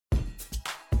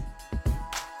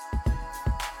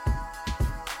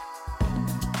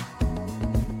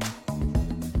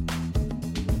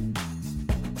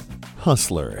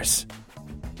hustlers,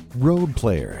 road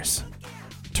players,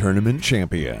 tournament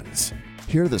champions.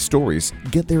 Hear the stories,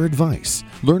 get their advice,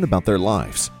 learn about their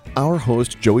lives. Our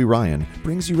host, Joey Ryan,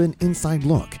 brings you an inside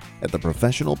look at the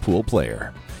professional pool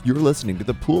player. You're listening to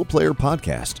the Pool Player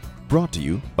Podcast, brought to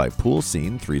you by Pool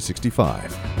Scene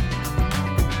 365.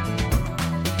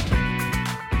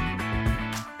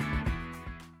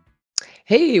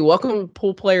 Hey, welcome to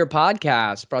Pool Player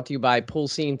Podcast, brought to you by Pool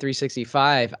Scene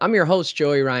 365. I'm your host,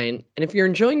 Joey Ryan, and if you're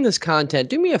enjoying this content,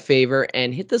 do me a favor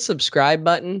and hit the subscribe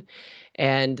button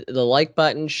and the like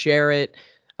button, share it,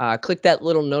 click that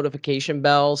little notification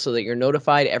bell so that you're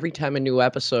notified every time a new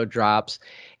episode drops.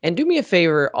 And do me a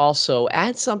favor also,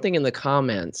 add something in the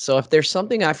comments. So if there's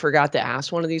something I forgot to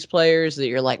ask one of these players that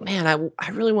you're like, man, I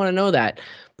really want to know that,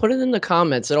 put it in the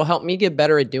comments. It'll help me get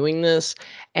better at doing this,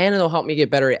 and it'll help me get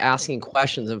better at asking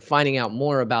questions and finding out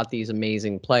more about these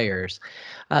amazing players.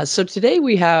 So today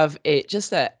we have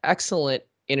just an excellent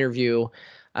interview,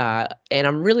 and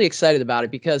I'm really excited about it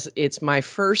because it's my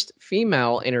first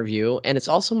female interview, and it's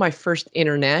also my first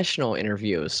international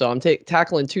interview. So I'm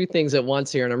tackling two things at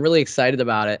once here, and I'm really excited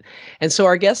about it. And so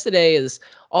our guest today is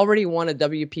already won a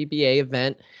WPBA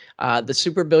event, the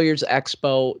Super Billiards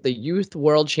Expo, the Youth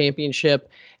World Championship,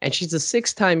 and she's a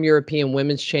 6-time European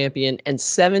Women's Champion and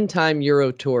 7-time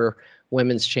Euro Tour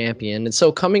Women's Champion. And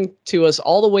so coming to us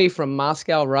all the way from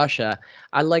Moscow, Russia,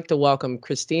 I'd like to welcome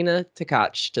Kristina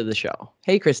Tkach to the show.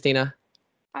 Hey, Kristina.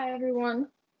 Hi, everyone.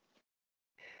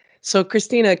 So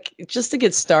Kristina, just to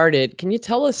get started, can you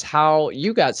tell us how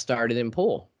you got started in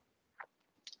pool?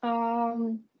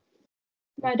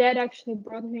 My dad actually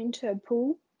brought me into a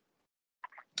pool.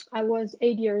 I was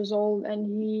 8 years old and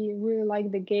he really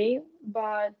liked the game,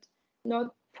 but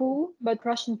not pool, but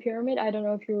Russian pyramid. I don't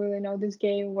know if you really know this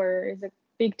game where it's a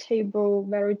big table,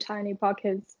 very tiny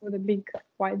pockets with a big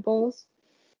white balls.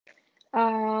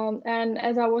 And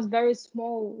as I was very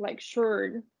small, like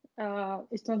short,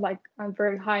 it's not like I'm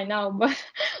very high now, but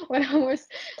when I was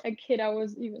a kid, I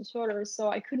was even shorter.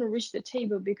 So I couldn't reach the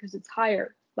table because it's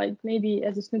higher, like maybe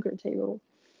as a snooker table.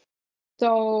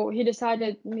 So he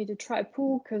decided me to try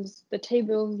pool because the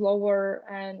table is lower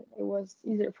and it was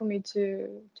easier for me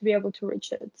to be able to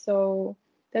reach it. So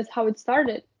that's how it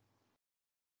started.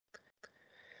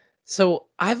 So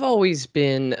I've always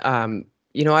been,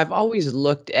 I've always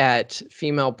looked at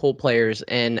female pool players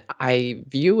and I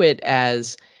view it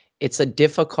as it's a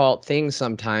difficult thing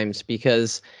sometimes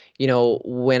because,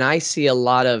 when I see a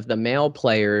lot of the male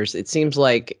players, it seems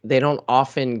like they don't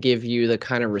often give you the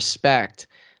kind of respect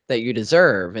that you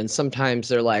deserve. And sometimes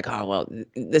they're like, oh, well,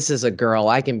 this is a girl.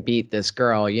 I can beat this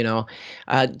girl,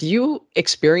 Do you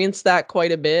experience that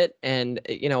quite a bit? And,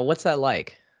 what's that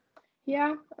like?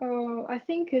 Yeah, I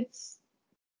think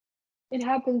it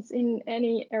happens in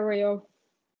any area of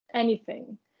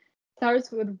anything.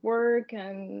 Starts with work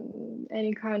and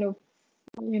any kind of,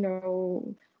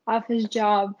 office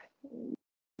job,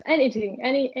 anything,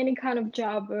 any kind of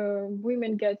job.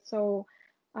 Women get so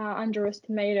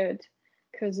underestimated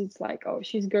because it's like, oh,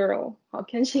 she's girl. How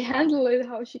can she handle it?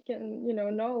 How she can,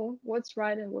 know what's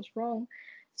right and what's wrong.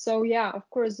 So yeah, of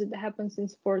course it happens in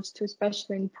sports too,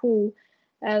 especially in pool,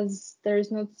 as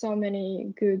there's not so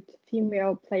many good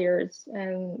female players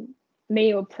and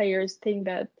male players think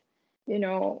that,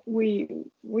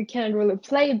 we can't really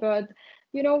play, but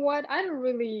you know what? I don't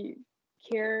really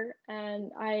care,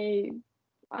 and I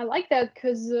like that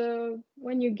because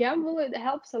when you gamble, it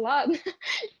helps a lot.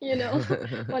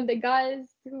 When the guys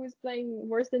who is playing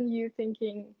worse than you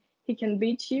thinking he can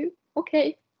beat you,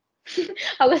 okay,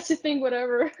 I'll let you think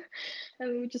whatever,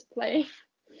 and we just play.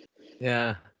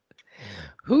 Yeah.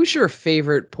 Who's your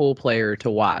favorite pool player to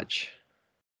watch?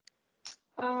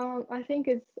 I think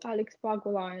it's Alex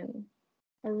Bogolin.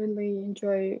 I really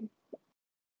enjoy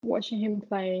watching him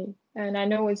play, and I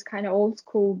know it's kind of old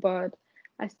school, but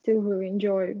I still really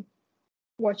enjoy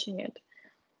watching it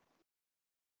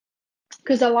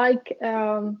because I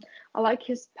like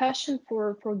his passion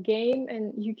for game,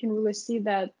 and you can really see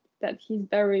that he's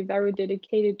very, very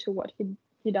dedicated to what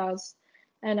he does,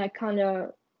 and I kind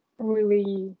of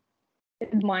really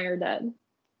admire that.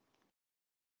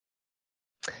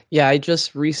 Yeah, I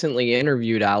just recently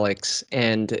interviewed Alex,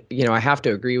 and I have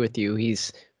to agree with you.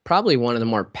 He's probably one of the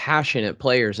more passionate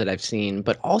players that I've seen,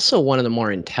 but also one of the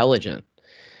more intelligent.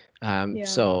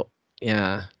 So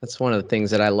yeah, that's one of the things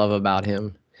that I love about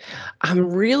him. I'm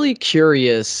really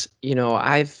curious.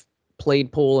 I've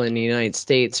played pool in the United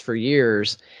States for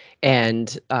years,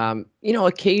 and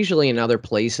occasionally in other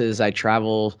places I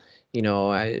travel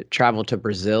I traveled to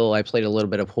Brazil. I played a little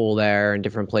bit of pool there and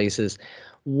different places.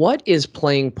 What is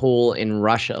playing pool in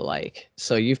Russia like?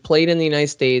 So you've played in the United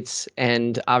States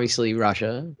and obviously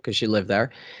Russia because you live there.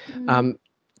 Mm. Um,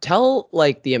 Tell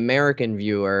like the American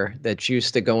viewer that's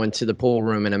used to going to the pool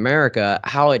room in America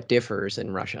how it differs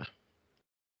in Russia.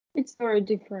 It's very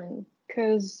different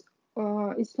because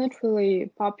it's not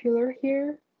really popular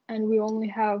here, and we only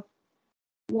have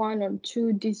one or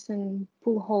two decent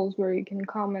pool halls where you can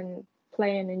come and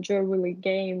play and enjoy really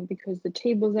game because the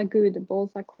tables are good, the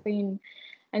balls are clean,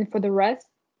 and for the rest,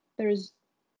 there's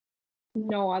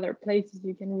no other places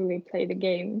you can really play the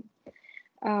game.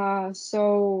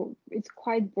 So it's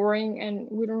quite boring, and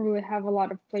we don't really have a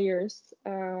lot of players,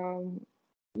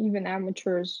 even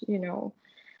amateurs,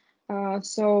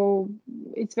 so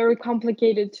it's very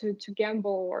complicated to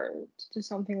gamble or to do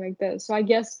something like this. So I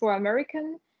guess for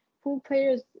American pool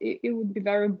players, it would be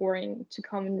very boring to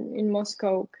come in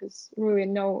Moscow because really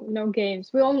no games.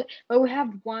 But we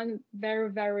have one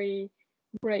very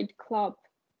great club.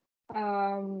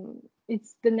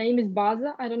 It's the name is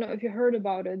Baza. I don't know if you heard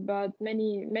about it, but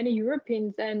many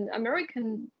Europeans and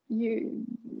American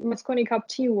Mosconi Cup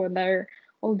team were there.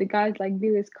 All the guys like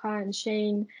Billy Sky and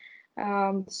Shane.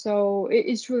 So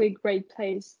it's really a great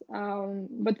place.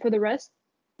 But for the rest,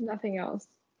 nothing else.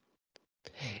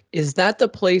 Is that the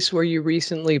place where you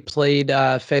recently played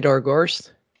Fedor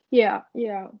Gorst? Yeah.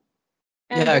 And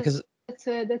Yeah, because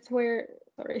that's where.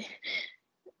 Sorry,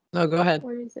 no, go ahead.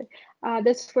 what do you say?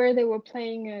 That's where they were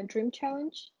playing a Dream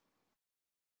Challenge,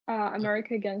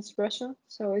 America against Russia.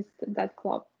 So it's that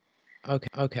club.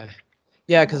 Okay.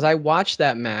 Yeah, because Uh, I watched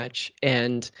that match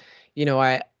and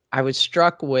I was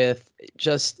struck with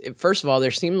just first of all,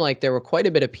 there seemed like there were quite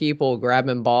a bit of people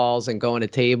grabbing balls and going to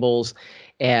tables,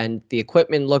 and the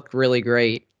equipment looked really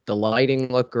great. The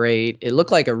lighting looked great. It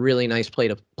looked like a really nice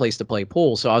place to play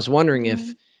pool. So I was wondering if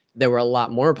mm, there were a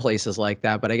lot more places like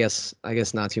that, but I guess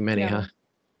not too many, huh?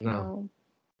 no, No. no.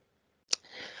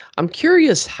 I'm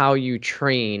curious how you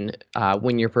train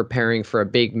when you're preparing for a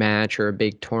big match or a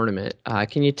big tournament.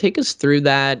 Can you take us through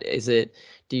that?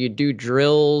 Do you do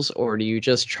drills or do you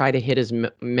just try to hit as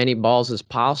many balls as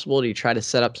possible? Do you try to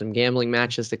set up some gambling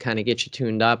matches to kind of get you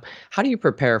tuned up? How do you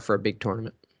prepare for a big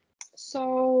tournament?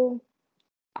 So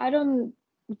I don't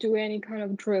do any kind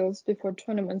of drills before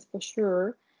tournaments for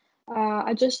sure.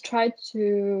 I just try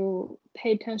to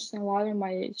pay attention a lot in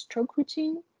my stroke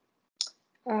routine,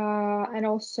 and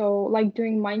also like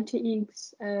doing 90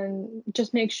 and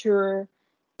just make sure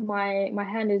my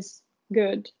hand is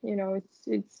good.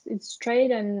 It's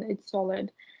straight and it's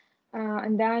solid.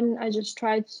 And then I just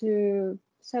try to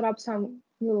set up some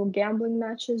little gambling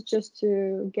matches just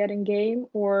to get in game,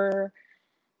 or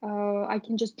I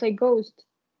can just play Ghost,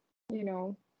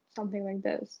 something like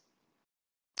this.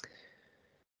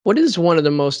 What is one of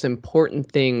the most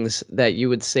important things that you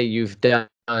would say you've done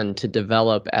to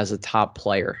develop as a top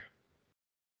player?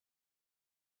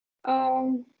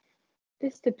 Um,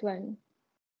 Discipline.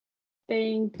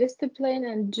 Being disciplined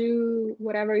and do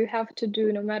whatever you have to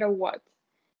do no matter what.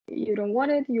 You don't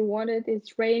want it, you want it,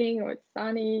 it's raining or it's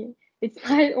sunny, it's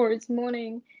night or it's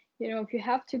morning. If you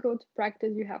have to go to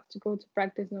practice, you have to go to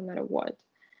practice no matter what.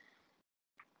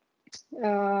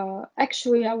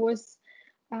 Actually, I was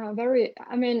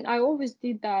I mean, I always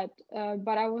did that,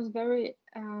 but I was very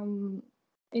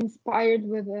inspired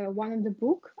with one of the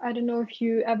book. I don't know if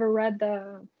you ever read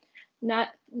the not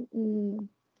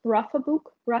Rafa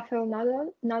book, Rafael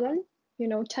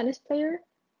Nadal, tennis player.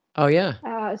 Oh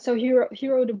yeah. So he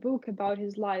wrote a book about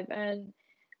his life, and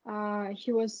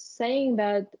he was saying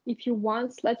that if you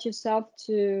once let yourself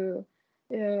to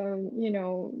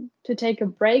take a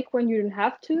break when you don't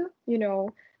have to,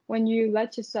 when you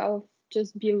let yourself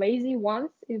just be lazy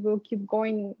once, it will keep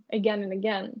going again and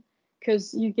again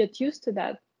because you get used to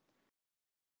that,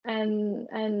 and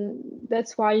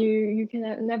that's why you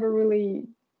can never really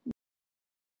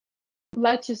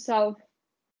let yourself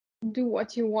do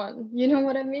what you want, you know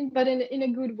what I mean, but in a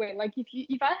good way. Like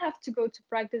if I have to go to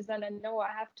practice and I know I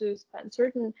have to spend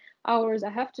certain hours, I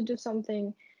have to do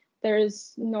something, there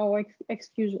is no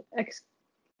excuses,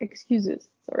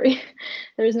 sorry.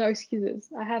 There is no excuses,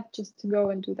 I have just to go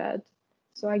and do that.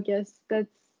 So I guess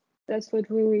that's what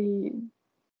really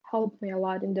helped me a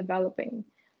lot in developing.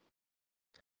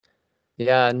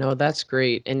 Yeah, no, that's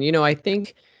great. And I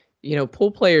think,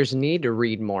 pool players need to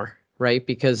read more, right?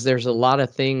 Because there's a lot of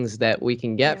things that we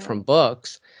can get Yeah, from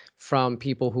books from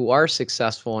people who are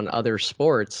successful in other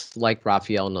sports, like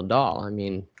Rafael Nadal. I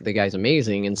mean, the guy's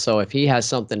amazing. And so if he has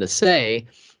something to say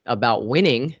about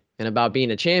winning and about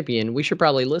being a champion, we should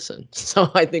probably listen. So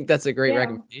I think that's a great yeah,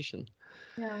 recommendation.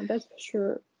 yeah, that's for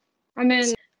sure. I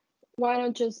mean, why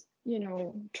not just,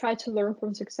 try to learn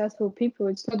from successful people?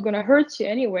 It's not going to hurt you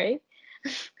anyway.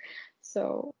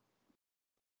 So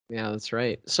Yeah, that's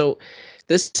right. So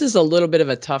this is a little bit of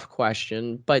a tough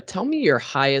question, but tell me your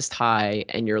highest high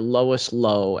and your lowest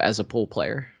low as a pool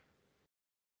player.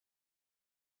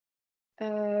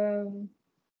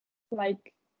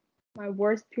 like my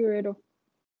worst period of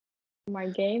my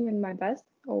game and my best,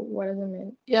 or what does it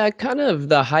mean? Yeah, kind of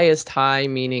the highest high,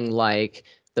 meaning like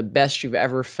the best you've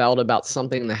ever felt about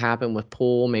something that happened with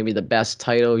pool, maybe the best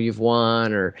title you've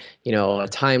won, or, a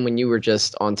time when you were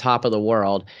just on top of the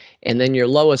world. And then your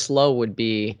lowest low would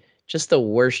be just the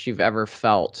worst you've ever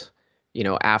felt,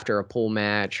 after a pool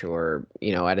match or,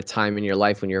 at a time in your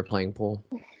life when you were playing pool.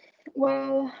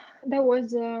 Well, there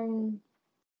was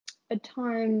a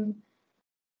time,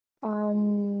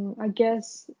 I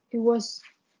guess it was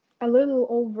a little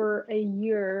over a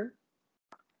year,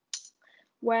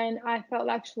 when I felt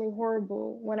actually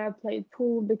horrible when I played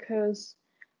pool, because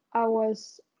I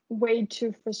was way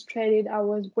too frustrated, I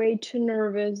was way too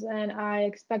nervous, and I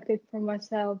expected from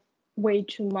myself way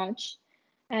too much.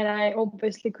 And I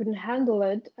obviously couldn't handle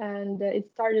it. And it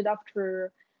started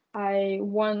after I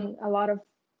won a lot of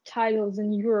titles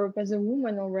in Europe as a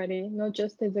woman already, not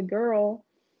just as a girl.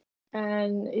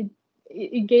 And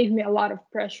it gave me a lot of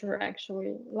pressure,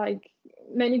 actually. Like,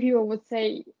 many people would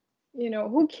say,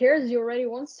 who cares, you already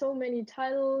won so many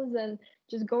titles, and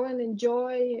just go and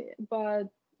enjoy. But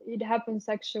it happens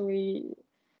actually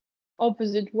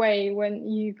opposite way. When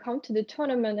you come to the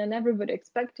tournament and everybody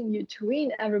expecting you to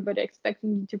win, everybody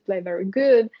expecting you to play very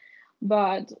good,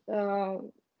 but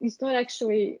it's not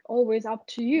actually always up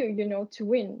to you, to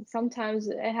win. Sometimes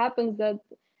it happens that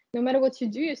no matter what you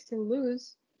do, you still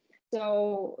lose.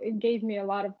 So it gave me a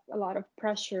lot of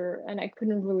pressure, and I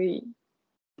couldn't really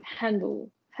handle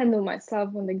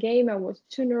myself on the game. I was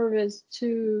too nervous,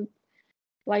 too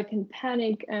like in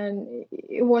panic, and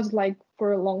it was like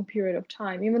for a long period of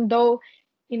time. Even though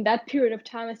in that period of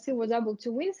time I still was able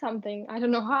to win something, I don't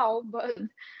know how, but it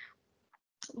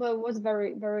was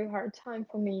very, very hard time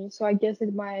for me. So I guess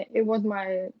it was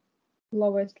my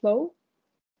lowest low.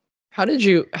 How did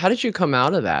you come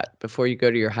out of that before you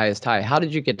go to your highest high? How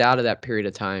did you get out of that period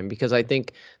of time? Because I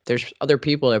think there's other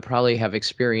people that probably have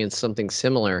experienced something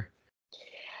similar.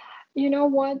 You know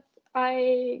what?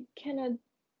 I cannot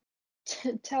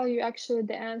tell you actually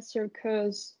the answer,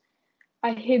 because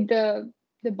I hit the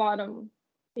bottom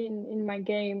in my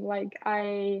game. Like,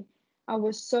 I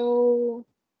was so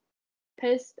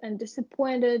pissed and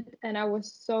disappointed, and I was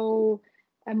so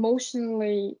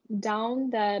emotionally down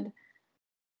that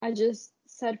I just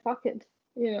said fuck it.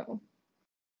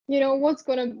 What's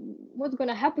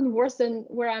gonna happen worse than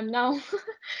where I'm now?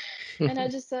 And I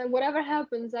just said, whatever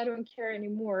happens, I don't care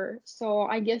anymore. So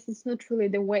I guess it's not really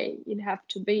the way it have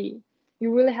to be.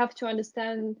 You really have to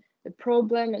understand the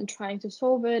problem and trying to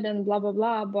solve it and blah blah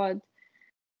blah. But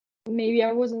maybe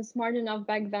I wasn't smart enough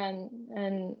back then,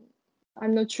 and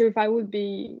I'm not sure if I would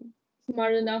be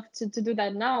smart enough to do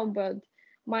that now. But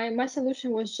my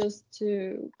solution was just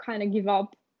to kind of give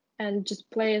up and just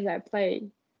play as I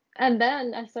play. And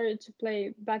then I started to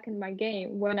play back in my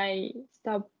game when I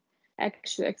stopped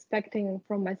actually expecting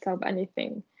from myself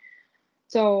anything.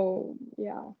 So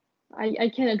yeah,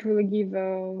 I cannot really give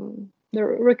the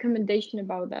recommendation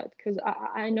about that, because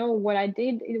I know what I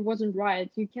did, it wasn't right.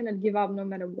 You cannot give up no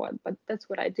matter what, but that's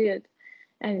what I did,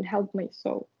 and it helped me.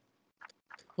 So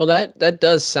Well, that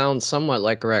does sound somewhat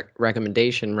like a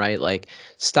recommendation, right? Like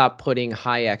stop putting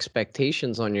high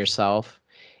expectations on yourself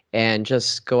and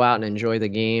just go out and enjoy the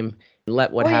game and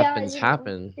let what oh yeah, happens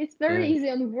happen. it's very Yeah. easy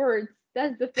on words.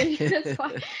 That's the thing. That's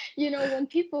why, when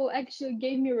people actually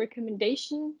gave me a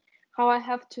recommendation how I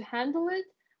have to handle it,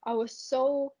 I was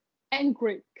so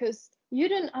angry, because you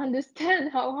don't understand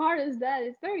how hard is that.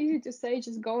 It's very easy to say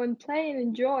just go and play and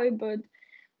enjoy, but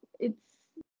it's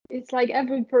it's like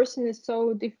every person is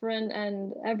so different,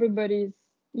 and everybody's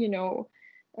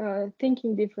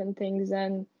thinking different things,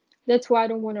 and that's why I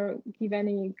don't want to give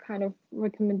any kind of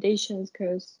recommendations,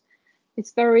 because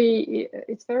it's very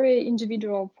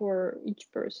individual for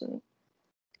each person.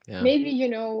 Yeah. Maybe,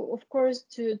 of course,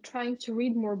 to trying to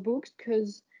read more books,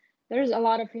 because there's a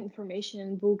lot of information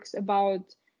in books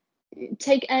about,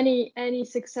 take any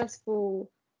successful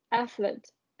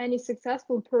athlete, any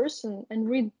successful person, and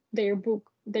read their book,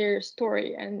 their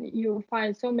story, and you'll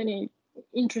find so many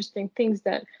interesting things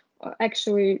that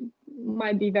actually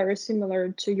might be very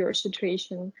similar to your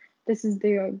situation. This is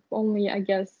the only, I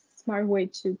guess, smart way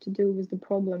to deal with the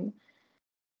problem.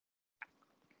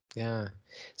 Yeah.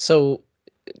 So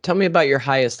tell me about your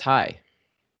highest high.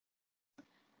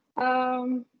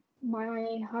 um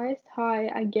my highest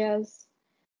high, I guess,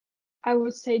 I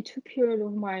would say two periods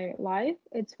of my life.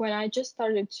 It's when I just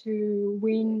started to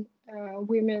win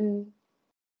women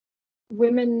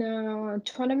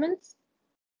tournaments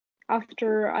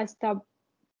after I stopped.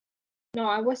 No,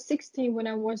 I was 16 when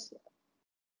I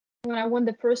won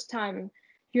the first time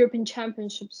European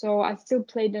Championship. So I still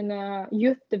played in a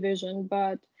youth division,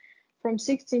 but from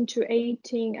 16 to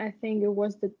 18, I think it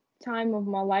was the time of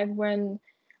my life when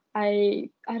I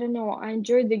don't know, I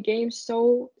enjoyed the game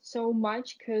so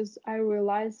much because I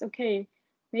realized, okay,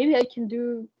 maybe I can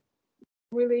do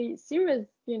really serious,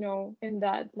 in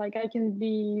that. Like I can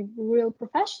be real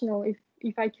professional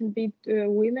if I can beat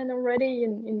women already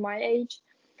in my age.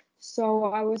 So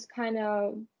I was kind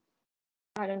of,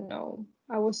 I don't know,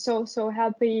 I was so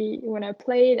happy when I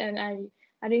played, and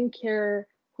I didn't care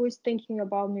who's thinking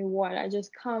about me what. I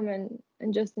just come and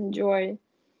just enjoy.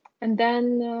 And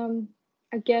then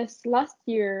I guess last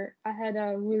year I had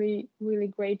a really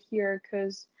great year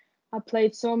because I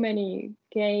played so many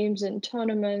games and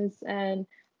tournaments, and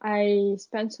I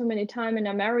spent so many time in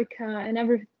America, and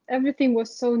everything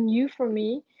was so new for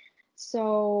me.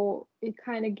 So it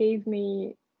kind of gave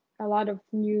me a lot of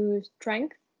new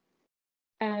strength.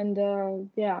 And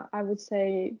yeah, I would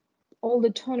say all the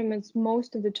tournaments,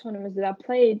 most of the tournaments that I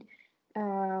played,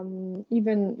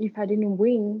 even if I didn't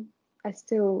win, I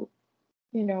still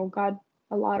got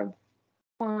a lot of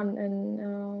fun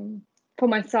and for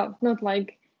myself, not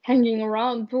like hanging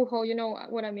around Puho, you know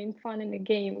what I mean, fun in the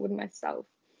game with myself.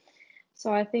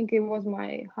 So I think it was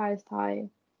my highest high.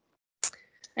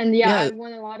 And yeah, Yeah, I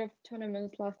won a lot of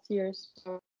tournaments last year,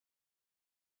 so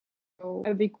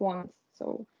a big ones.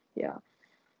 So yeah.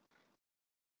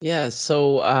 yeah.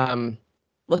 So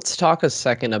let's talk a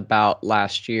second about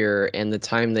last year and the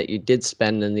time that you did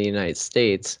spend in the United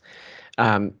States.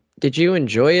 Did you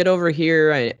enjoy it over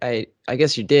here? I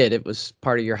guess you did. It was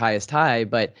part of your highest high,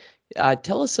 but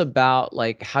tell us about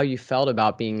like how you felt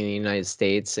about being in the United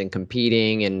States and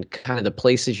competing and kind of the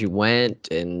places you went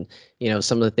and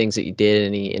some of the things that you did,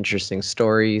 any interesting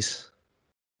stories.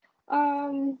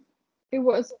 Um, it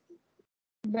was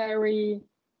very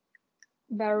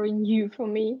very new for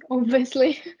me,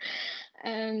 obviously.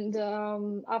 And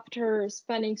after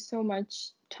spending so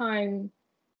much time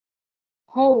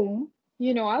home,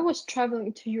 I was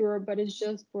traveling to Europe, but it's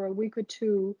just for a week or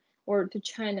two, or to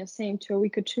China, same to a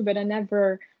week or two, but I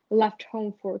never left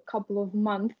home for a couple of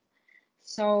months.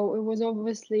 So it was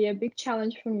obviously a big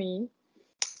challenge for me.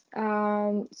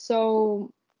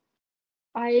 So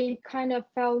I kind of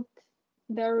felt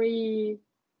very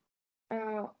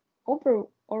uh,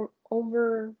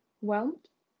 overwhelmed.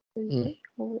 Did you Mm,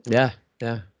 say? yeah,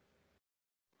 yeah.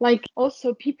 Like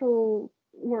also people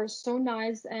were so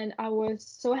nice, and I was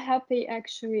so happy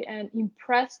actually and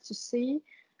impressed to see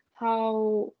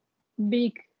how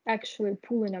big actually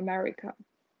pool in America,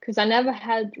 because I never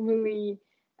had really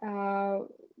uh,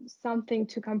 something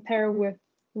to compare with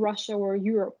Russia or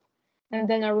Europe. And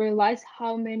then I realized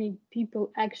how many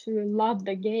people actually love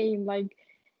the game, like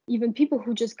even people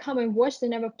who just come and watch, they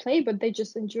never play but they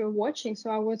just enjoy watching. So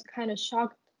I was kind of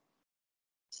shocked.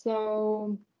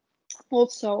 So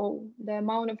also the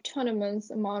amount of tournaments,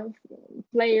 amount of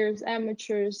players,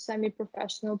 amateurs,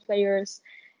 semi-professional players,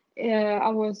 I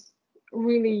was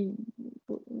really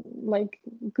like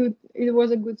good. It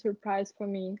was a good surprise for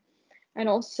me. And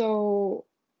also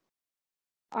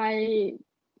I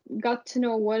got to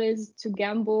know what is to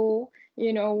gamble,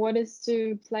 what is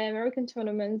to play American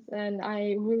tournaments, and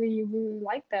I really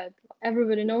like that.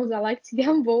 Everybody knows I like to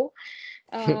gamble,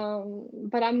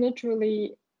 but I'm not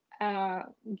really a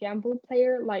gamble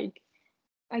player. Like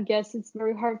I guess it's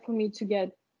very hard for me to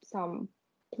get some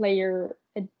player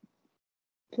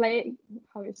play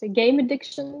how you say game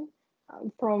addiction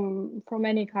from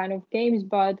any kind of games.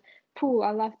 But pool,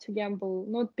 I love to gamble,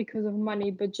 not because of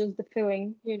money, but just the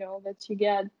feeling that you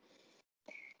get.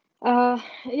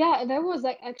 Yeah, there was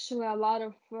like actually a lot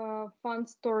of fun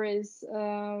stories.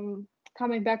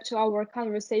 Coming back to our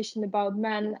conversation about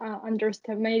men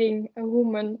underestimating a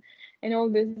woman, and all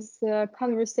these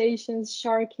conversations,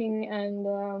 sharking, and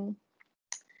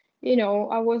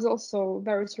I was also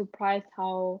very surprised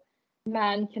how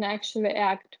man can actually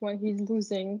act when he's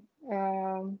losing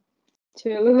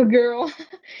to a little girl.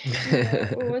 It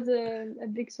was a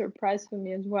big surprise for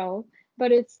me as well.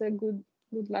 But it's a good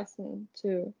lesson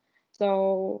too.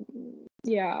 So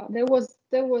yeah, there was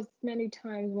many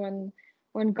times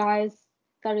when guys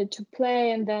started to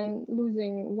play and then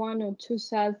losing one or two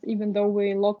sets, even though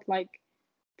we locked up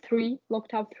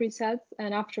three sets,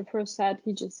 and after first set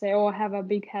he just say, oh, I have a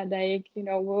big headache,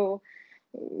 we'll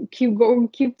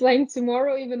keep playing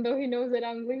tomorrow, even though he knows that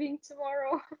I'm leaving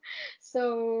tomorrow.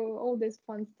 So all this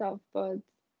fun stuff. But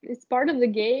it's part of the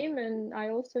game, and I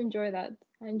also enjoy that.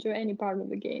 I enjoy any part of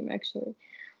the game, actually.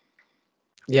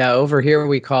 Yeah, over here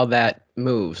we call that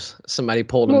moves. Somebody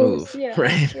pulled a Moves, move, yeah,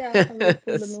 right? yeah. Somebody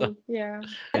pulled the So, move, yeah.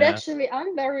 But yeah. actually,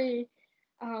 I'm very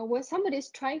when somebody's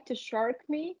trying to shark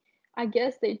me, I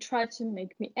guess they try to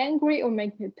make me angry or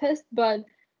make me pissed, but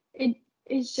it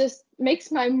it just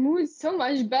makes my mood so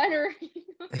much better.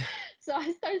 So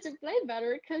I started to play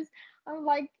better because I'm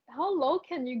like, how low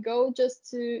can you go just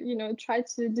to, try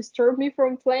to disturb me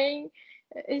from playing?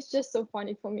 It's just so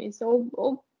funny for me.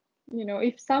 So,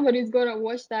 if somebody's gonna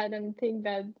watch that and think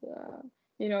that,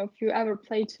 if you ever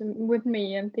play with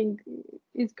me and think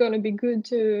it's gonna be good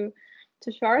to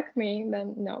shark me,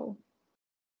 then no.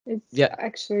 It's Yeah.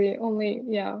 actually only,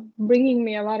 yeah, bringing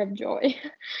me a lot of joy.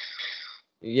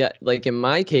 Yeah, like in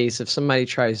my case, if somebody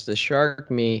tries to shark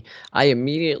me, I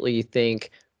immediately think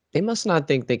they must not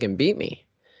think they can beat me.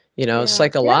 You know, Yeah, yeah,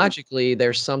 psychologically,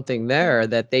 there's something yeah, there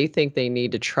that they think they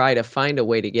need to try to find a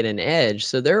way to get an edge.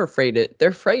 So they're afraid they're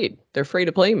afraid. They're afraid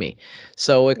to play me.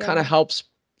 So it kind yeah, of helps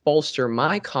bolster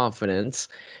my confidence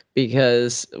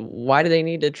because why do they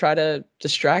need to try to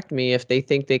distract me if they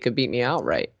think they could beat me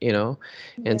outright, you know?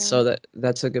 And yeah. so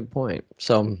that's a good point.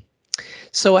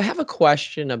 So I have a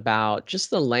question about just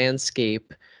the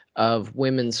landscape of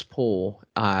women's pool.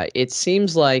 It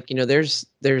seems like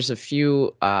there's a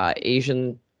few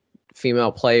Asian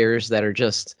female players that are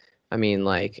just, I mean,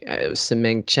 like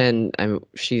Simeng Chen.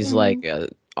 She's Mm-hmm. like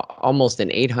almost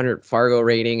an 800 Fargo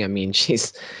rating. I mean,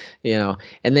 she's, and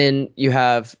then you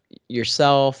have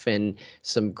yourself and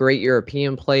some great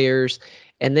European players.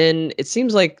 And then it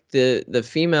seems like the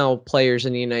female players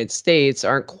in the United States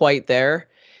aren't quite there.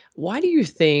 Why do you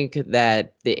think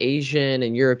that the Asian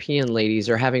and European ladies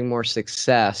are having more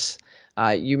success?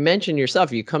 You mentioned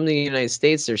yourself, you come to the United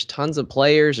States, there's tons of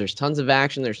players, there's tons of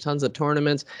action, there's tons of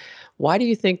tournaments. Why do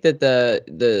you think that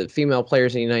the female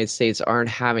players in the United States aren't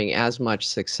having as much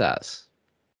success?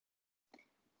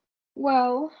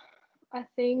 Well, I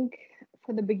think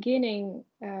for the beginning,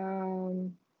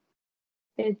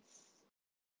 it's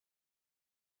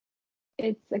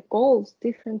it's a goals,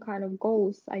 different kind of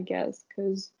goals, I guess,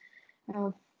 because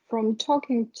uh, from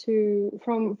talking to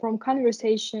from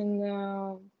conversation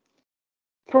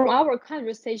from our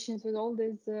conversations with all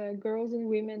these girls and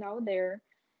women out there,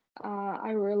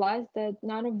 I realized that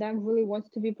none of them really wants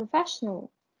to be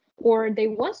professional, or they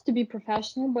want to be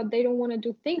professional, but they don't want to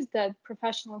do things that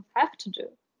professionals have to do.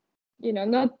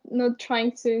 Not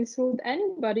trying to insult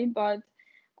anybody, but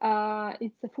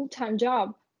it's a full-time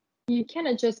job. You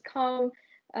cannot just come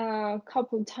a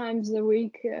couple times a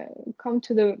week, come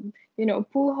to the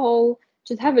pool hall,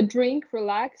 just have a drink,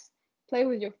 relax, play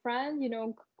with your friend,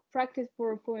 practice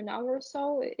for an hour or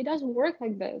so. It doesn't work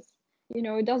like this.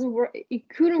 It doesn't work. It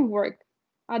couldn't work.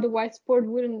 Otherwise, sport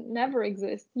wouldn't never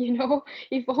exist.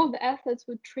 If all the athletes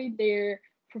would treat their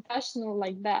professional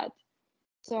like that.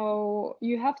 So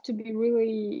you have to be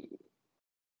really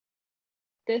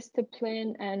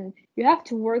disciplined, and you have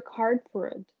to work hard for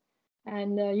it,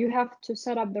 and you have to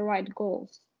set up the right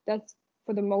goals. That's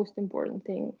for the most important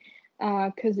thing,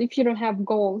 because if you don't have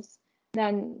goals,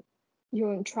 then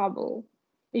you're in trouble.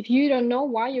 If you don't know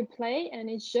why you play and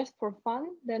it's just for fun,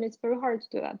 then it's very hard to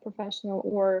do that professional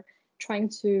or trying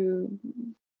to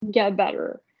get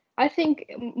better. I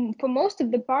think for most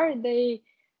of the part, they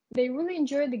really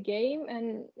enjoy the game,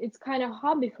 and it's kind of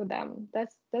hobby for them.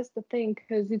 That's the thing,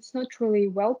 because it's not really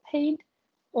well paid.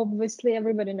 Obviously,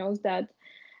 everybody knows that.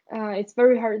 It's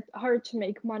very hard to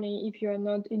make money if you're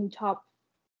not in top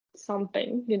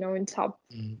something, in top,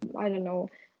 Mm. I don't know,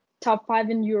 top 5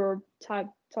 in Europe,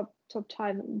 top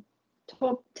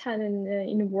 10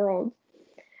 in the world.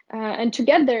 And to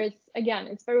get there,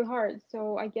 it's very hard.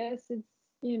 So I guess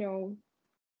you know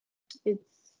it's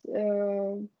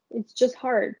it's just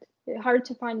hard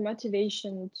to find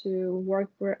motivation to work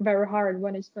very hard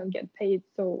when it's not get paid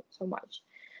so much.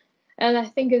 And I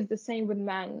think it's the same with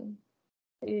men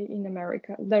in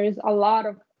America. There is a lot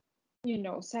of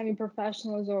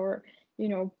semi-professionals, or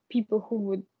people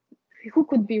who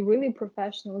could be really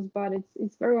professionals, but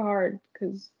it's very hard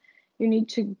because you need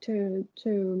to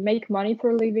make money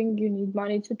for a living. You need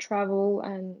money to travel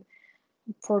and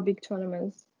for big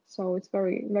tournaments. So it's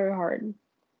very, very hard.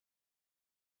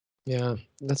 Yeah,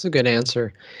 that's a good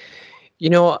answer. You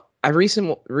know, I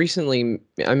mentioned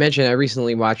I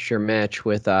recently watched your match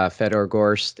with Fedor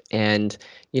Gorst, and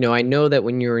I know that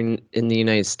when you were in the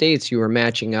United States, you were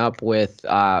matching up with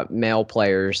male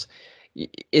players.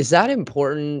 Is that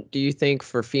important, do you think,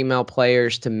 for female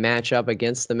players to match up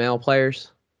against the male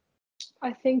players?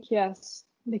 I think yes,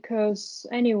 because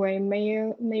anyway,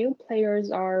 male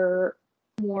players are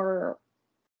more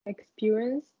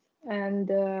experienced,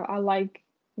 and I like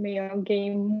male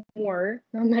game more,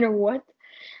 no matter what,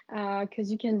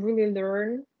 because you can really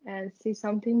learn and see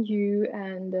something new,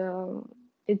 and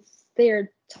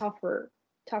they're tougher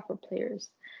players.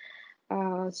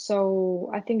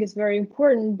 So I think it's very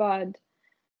important, but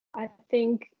I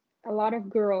think a lot of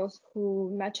girls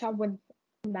who match up with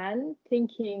men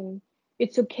thinking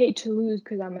it's okay to lose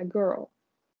because I'm a girl,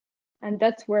 and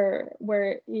that's where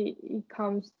it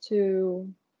comes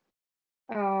to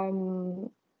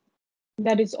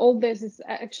that is all this is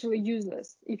actually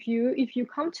useless. If you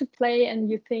come to play and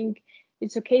you think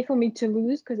it's okay for me to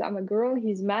lose because I'm a girl,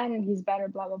 he's mad and he's better,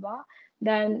 blah blah blah,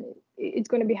 then it's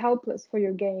going to be helpless for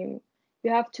your game.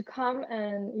 You have to come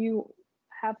and you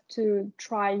have to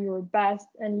try your best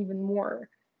and even more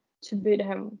to beat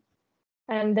him.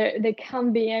 And there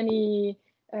can't be any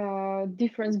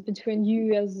difference between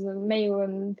you as a male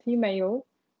and female.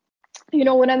 You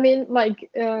know what I mean? Like,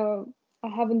 I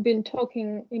haven't been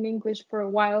talking in English for a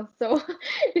while, so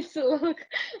it's a little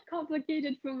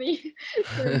complicated for me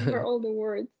to remember all the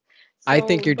words. So, but I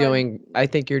think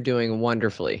you're doing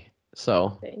wonderfully.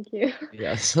 So, thank you.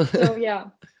 yes. So yeah,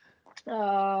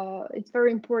 it's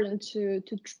very important to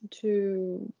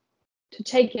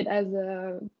take it as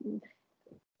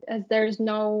there's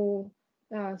no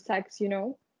sex,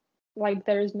 like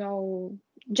there is no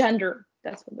gender.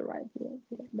 That's what the right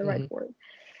Mhm. word.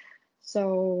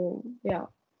 So yeah.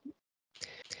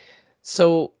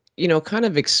 So, kind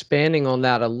of expanding on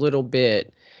that a little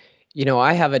bit,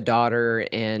 I have a daughter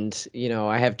and,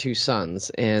 I have two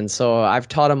sons. And so I've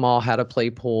taught them all how to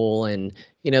play pool and,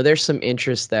 there's some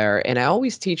interest there. And I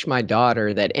always teach my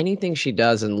daughter that anything she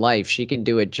does in life, she can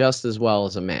do it just as well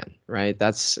as a man, right?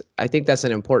 I think that's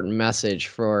an important message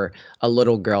for a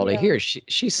little girl to Yeah. hear.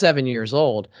 She's 7 years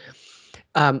old.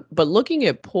 But looking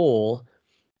at pool,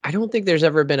 I don't think there's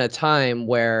ever been a time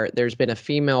where there's been a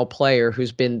female player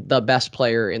who's been the best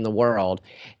player in the world.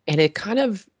 And I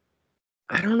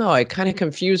don't know, it kind of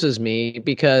confuses me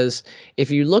because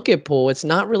if you look at pool, it's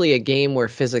not really a game where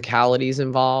physicality is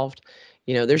involved.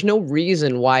 There's no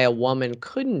reason why a woman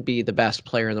couldn't be the best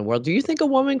player in the world. Do you think a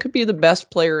woman could be the best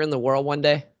player in the world one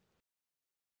day?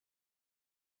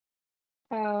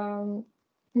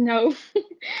 No.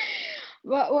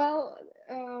 Well,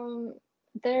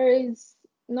 there is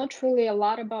not really a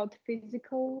lot about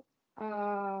physical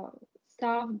uh,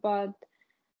 stuff, but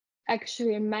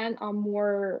actually, men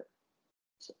are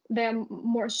they're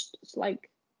more like,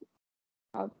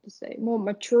 how to say, more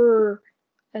mature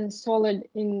and solid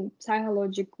in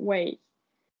psychologic way.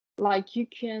 Like you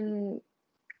can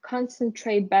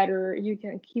concentrate better, you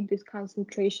can keep this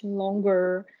concentration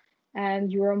longer,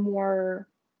 and you're more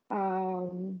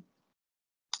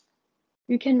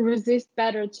you can resist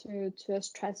better to a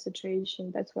stress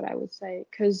situation. That's what I would say.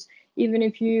 Because even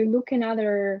if you look in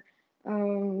other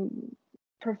um,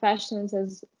 professions,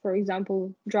 as for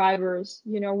example drivers,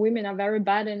 women are very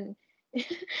bad in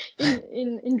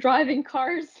driving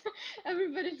cars.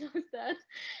 Everybody knows that,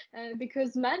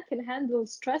 because men can handle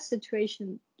stress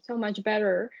situation so much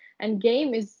better. And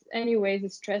game is anyways a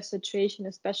stress situation,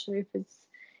 especially if it's,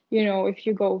 if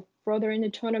you go further in the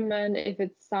tournament, if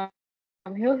it's some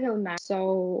hill match.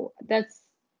 So it's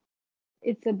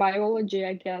a biology,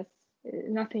 I guess.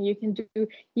 Nothing you can do.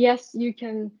 Yes, you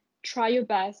can try your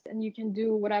best and you can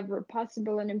do whatever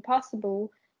possible and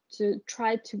impossible to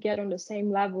try to get on the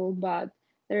same level, but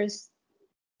there's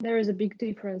there is a big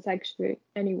difference actually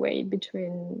anyway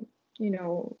between, you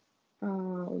know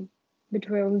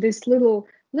between these little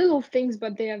things,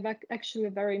 but they are actually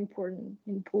very important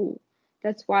in pool.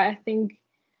 That's why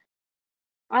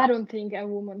I don't think a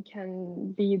woman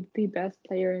can be the best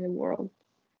player in the world.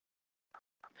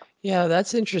 Yeah,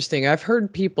 that's interesting. I've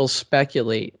heard people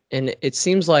speculate, and it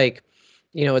seems like,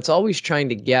 it's always trying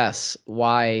to guess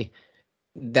why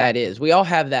that is. We all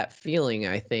have that feeling,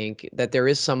 I think, that there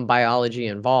is some biology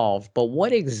involved, but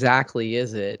what exactly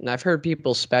is it? And I've heard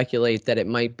people speculate that it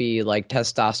might be like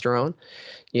testosterone,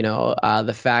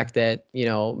 the fact that,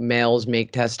 males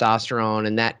make testosterone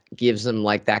and that gives them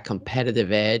like that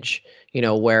competitive edge,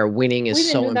 where winning is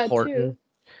Women so do that too. important.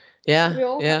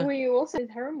 Yeah, yeah. We also have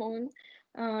hormone.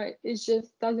 It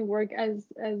just doesn't work as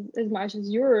much as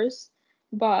yours.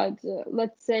 But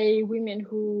let's say women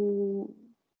who,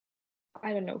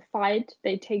 I don't know, fight,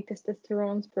 they take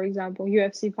testosterone, for example,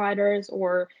 UFC fighters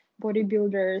or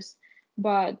bodybuilders.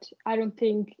 But I don't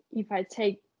think if I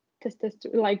take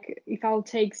testosterone, like if I'll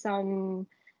take some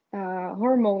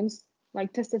hormones,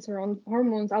 like testosterone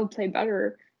hormones, I'll play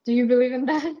better. Do you believe in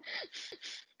that?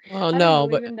 Well, I don't no,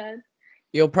 believe but in that.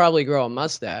 you'll probably grow a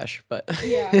mustache, but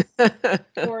Yes.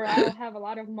 Or I'll have a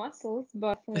lot of muscles,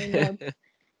 but definitely not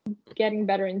getting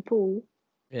better in pool.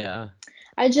 Yeah.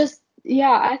 I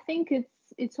think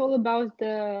it's all about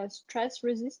the stress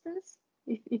resistance,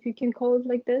 if you can call it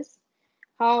like this.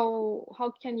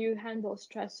 How can you handle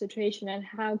stress situation, and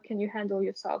how can you handle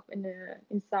yourself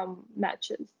in some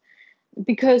matches?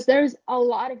 Because there's a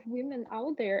lot of women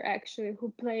out there actually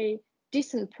who play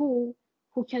decent pool,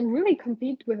 who can really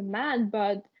compete with men,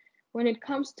 but when it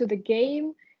comes to the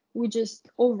game, we just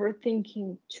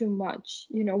overthinking too much.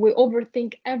 We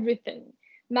overthink everything.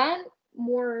 Man,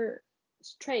 more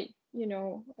straight. He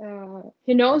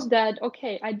knows that,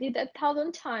 okay, I did that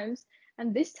 1,000 times,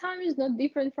 and this time is not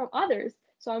different from others,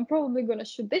 so I'm probably gonna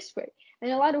shoot this way.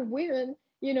 And a lot of women,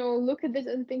 look at this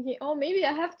and thinking, oh, maybe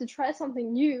I have to try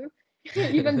something new,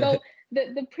 even though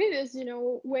the previous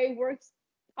way works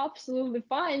absolutely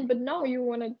fine, but now you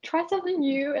want to try something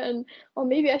new, and or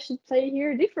maybe I should play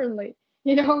here differently.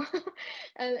 And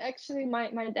actually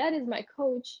my dad is my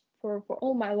coach for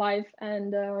all my life,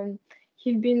 and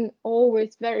he's been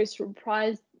always very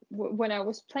surprised when I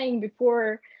was playing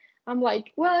before. I'm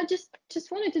like, well, I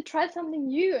just wanted to try something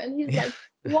new, and he's like,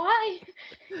 why?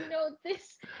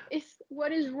 This is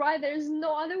what is right. There's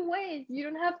no other way. You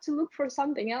don't have to look for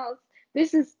something else.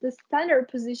 This is the standard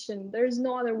position. There's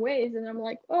no other ways. And I'm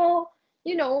like, oh,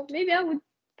 maybe I would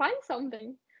find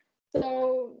something.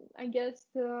 So I guess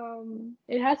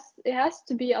it has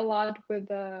to be a lot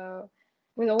with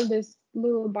all this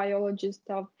little biology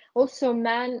stuff. Also,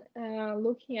 man,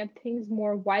 looking at things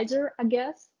more wiser, I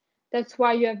guess. That's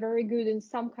why you are very good in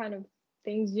some kind of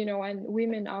things, and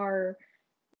women are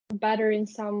better in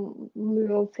some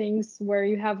little things where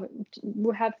you have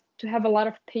to have a lot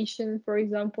of patience, for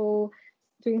example,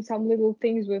 doing some little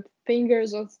things with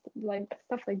fingers or like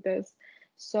stuff like this.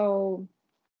 So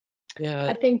Yeah.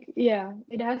 I think, yeah,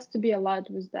 it has to be a lot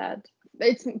with that.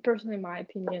 It's personally my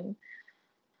opinion.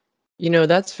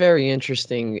 That's very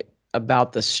interesting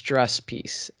about the stress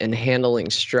piece and handling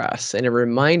stress. And it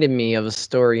reminded me of a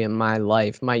story in my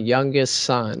life. My youngest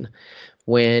son,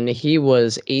 when he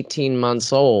was 18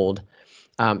 months old,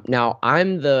 now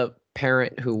I'm the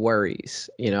parent who worries,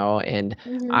 and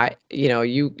Hmm.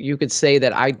 you could say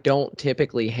that I don't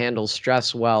typically handle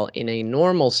stress well in a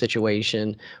normal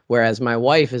situation, whereas my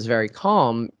wife is very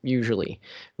calm usually,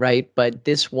 right? But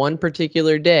this one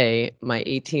particular day, my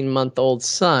 18-month-old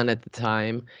son at the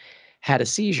time had a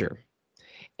seizure.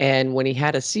 And when he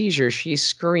had a seizure, she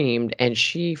screamed and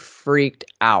she freaked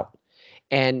out.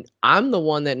 And I'm the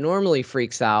one that normally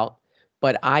freaks out,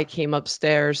 but I came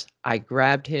upstairs, I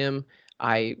grabbed him,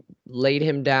 I laid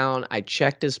him down, I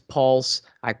checked his pulse,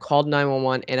 I called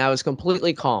 911, and I was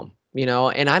completely calm,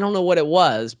 and I don't know what it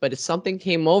was, but something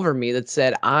came over me that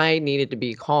said I needed to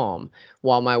be calm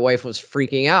while my wife was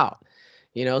freaking out,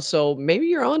 so maybe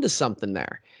you're onto something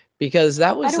there, because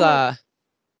that I was don't want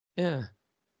yeah,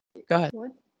 go ahead.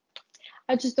 what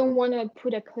I just don't want to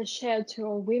put a cliche to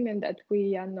all women that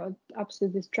we are not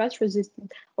absolutely stress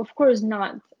resistant. Of course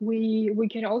not. We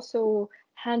can also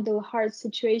handle hard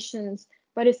situations,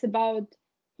 but it's about,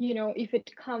 if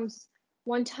it comes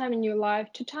one time in your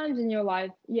life, two times in your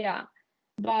life, yeah.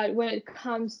 But when it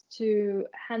comes to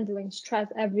handling stress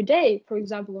every day, for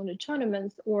example, on the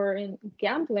tournaments or in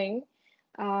gambling,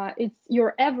 it's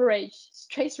your average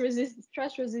stress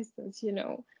resistance,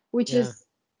 which Yeah. is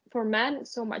for men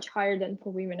so much higher than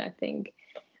for women, I think.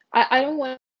 I don't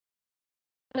want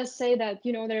to say that,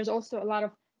 there's also a lot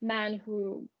of men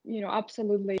who,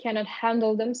 absolutely cannot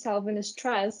handle themselves in the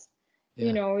stress.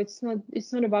 Yeah. It's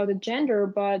not about the gender,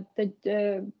 but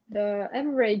the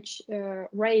average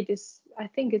rate is, I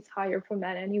think it's higher for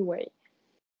men anyway.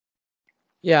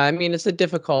 Yeah, I mean, it's a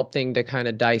difficult thing to kind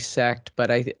of dissect,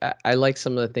 but I like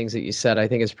some of the things that you said. I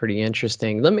think it's pretty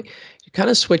interesting. Let me kind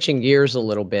of switching gears a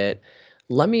little bit.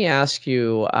 Let me ask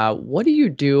you, what do you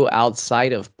do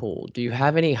outside of pool? Do you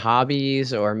have any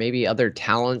hobbies or maybe other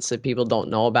talents that people don't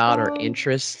know about or Um,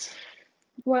 interests?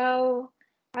 well,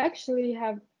 I actually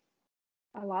have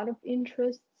a lot of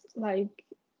interests. Like,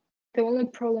 the only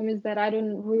problem is that I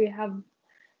don't really have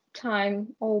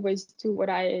time always to do what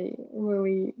I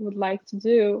really would like to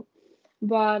do.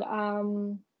 But I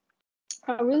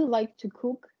really like to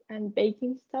cook and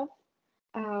baking stuff.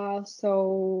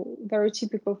 So very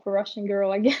typical for Russian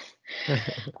girl, I guess.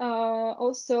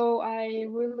 Also, I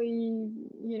really,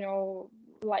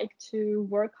 like to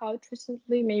work out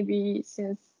recently, maybe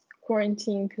since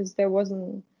quarantine, because there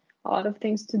wasn't a lot of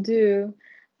things to do.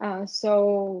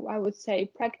 So I would say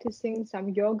practicing some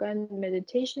yoga and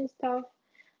meditation stuff.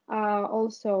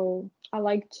 Also, I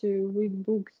like to read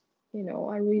books.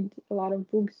 I read a lot of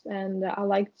books, and I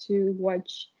like to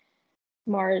watch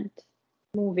smart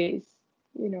movies.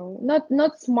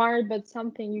 not smart, but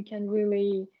something you can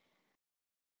really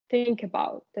think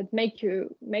about, that makes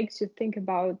you think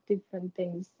about different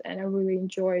things. And I really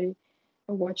enjoy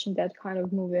watching that kind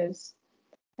of movies.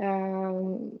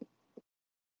 um,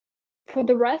 for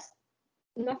the rest,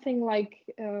 nothing like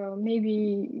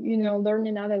maybe learn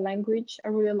another language. I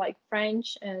really like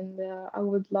French, and I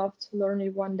would love to learn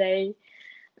it one day.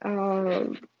 uh,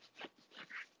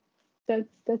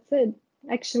 that's it.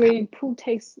 Actually, pool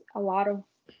takes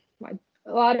my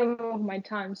a lot of my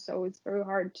time, so it's very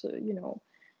hard to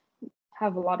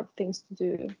have a lot of things to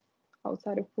do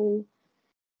outside of pool.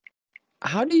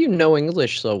 How do you know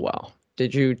English so well?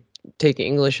 Did you take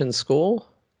English in school?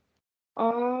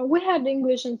 We had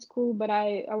English in school, but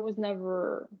I was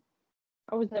never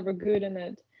good in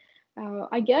it.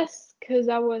 I guess because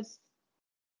I was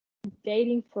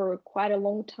dating for quite a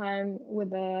long time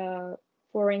with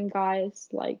foreign guys,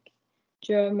 like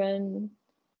German,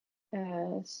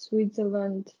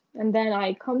 Switzerland, and then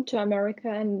I come to America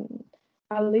and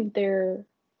I lived there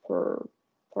for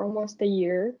almost a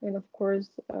year, and of course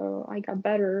I got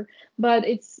better. But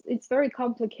it's very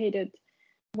complicated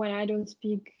when I don't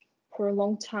speak for a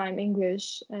long time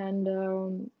English,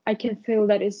 and I can feel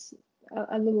that it's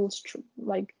a little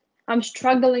like I'm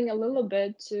struggling a little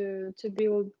bit to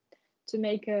build to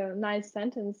make a nice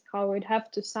sentence how it have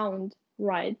to sound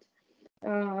right.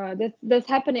 That's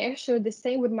happening actually the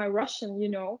same with my Russian.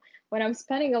 When I'm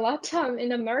spending a lot of time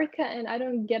in America and I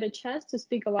don't get a chance to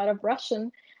speak a lot of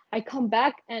Russian, I come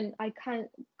back and I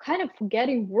kind of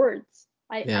forgetting words.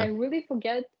 I Yeah. really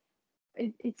forget.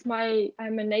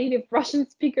 I'm a native Russian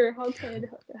speaker. How can it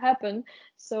happen?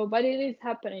 So, but it is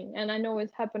happening, and I know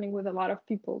it's happening with a lot of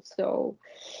people. So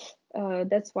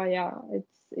that's why, yeah,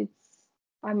 it's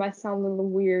I might sound a little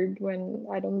weird when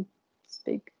I don't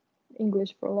speak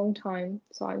English for a long time.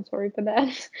 So I'm sorry for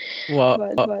that. Well,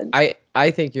 but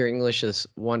I think your English is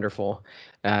wonderful.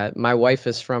 My wife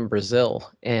is from Brazil,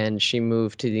 and she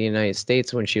moved to the United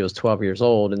States when she was 12 years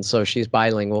old, and so she's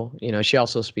bilingual. She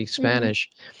also speaks mm, Spanish,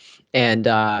 and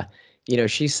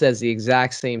she says the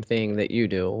exact same thing that you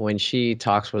do when she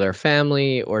talks with her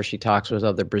family or she talks with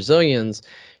other Brazilians.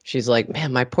 She's like,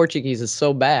 "Man, my Portuguese is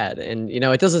so bad," and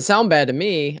it doesn't sound bad to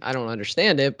me. I don't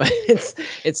understand it, but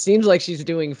it seems like she's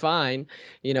doing fine.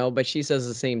 But she says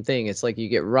the same thing. It's like you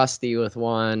get rusty with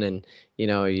one, and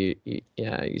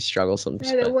you struggle some.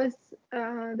 yeah,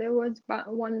 there was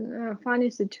one funny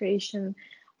situation.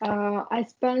 I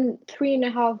spent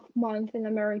 3.5 months in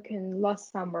America in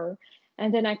last summer,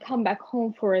 and then I come back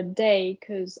home for a day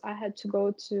because I had to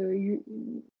go to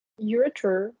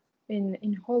Utrecht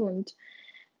in Holland.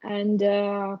 And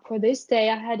for this day,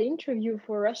 I had interview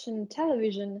for Russian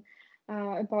television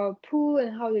about pool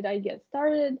and how did I get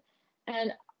started.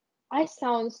 And I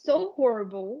sound so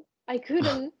horrible. I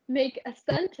couldn't make a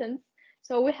sentence,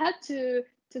 so we had to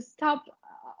stop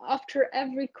after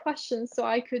every question. So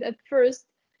I could at first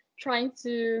trying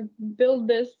to build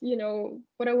this,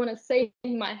 what I want to say in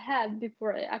my head before I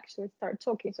actually start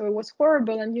talking. So it was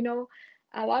horrible, and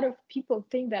a lot of people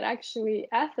think that actually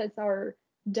athletes are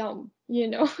dumb,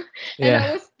 and I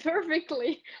Yeah. was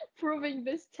perfectly proving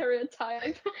this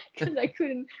stereotype because I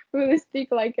couldn't really speak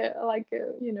like a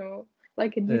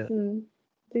Yeah. decent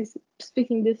this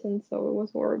speaking decent, so it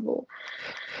was horrible.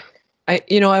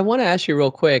 I want to ask you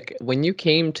real quick. When you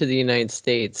came to the United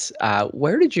States,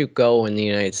 where did you go in the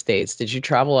United States? Did you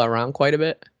travel around quite a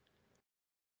bit?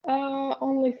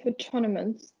 Only for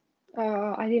tournaments.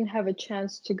 I didn't have a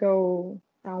chance to go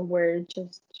where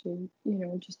just to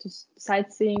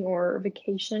sightseeing or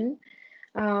vacation.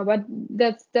 But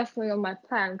that's definitely on my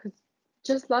plan because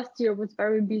just last year was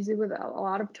very busy with a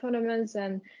lot of tournaments,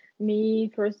 and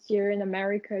me first year in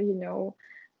America,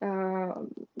 uh,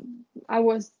 I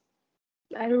was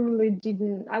I really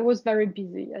didn't. I was very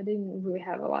busy. I didn't really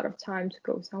have a lot of time to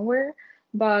go somewhere,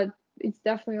 but it's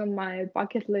definitely on my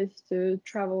bucket list to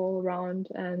travel around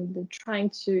and trying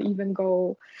to even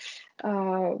go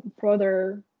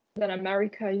further than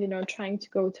America. Trying to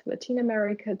go to Latin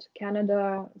America, to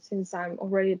Canada, since I'm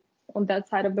already on that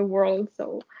side of the world.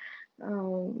 So,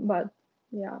 but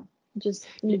yeah, just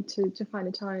need to find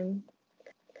a time.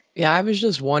 Yeah, I was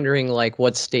just wondering like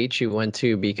what state you went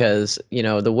to because,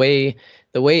 the way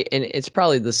and it's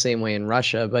probably the same way in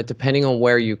Russia, but depending on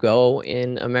where you go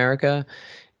in America,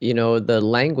 the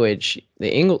language,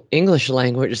 the English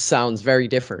language sounds very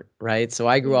different, right? So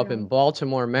I grew up Yeah. in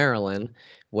Baltimore, Maryland,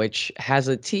 which has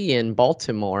a T in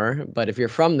Baltimore, but if you're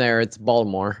from there, it's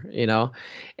Baltimore,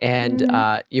 and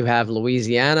Mm-hmm. you have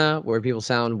Louisiana, where people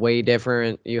sound way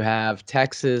different. You have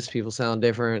Texas, people sound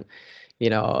different.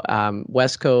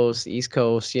 West Coast, East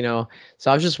Coast, So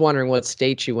I was just wondering what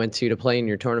states you went to play in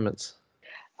your tournaments.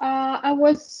 I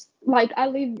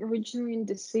live originally in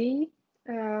DC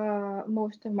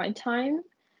most of my time.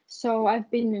 So I've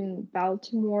been in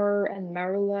Baltimore and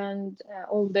Maryland,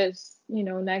 all this,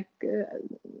 next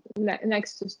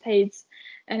to states.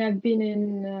 And I've been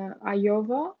in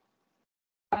Iowa.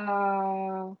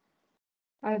 I've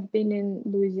been in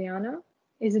Louisiana.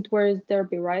 Is it where is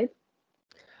Derby, right?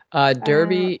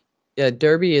 Derby,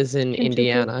 Derby is in Kentucky?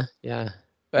 Indiana. Yeah.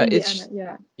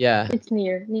 Indiana, yeah. It's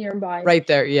nearby. Right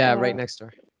there. Yeah, right next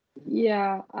door.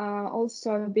 Yeah.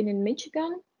 Also, I've been in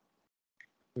Michigan,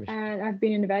 and I've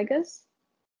been in Vegas.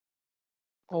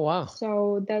 Oh wow.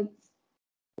 So that's,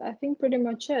 I think, pretty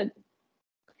much it.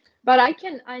 But I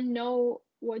know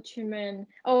what you mean.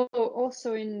 Oh,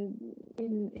 also in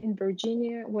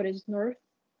Virginia, what is North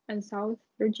and South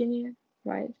Virginia,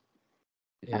 right?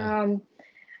 Yeah.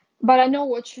 But I know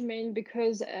what you mean,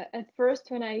 because at first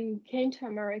when I came to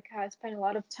America, I spent a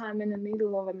lot of time in the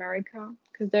middle of America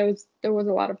because there was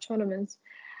a lot of tournaments,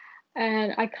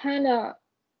 and I kind of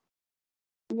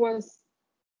was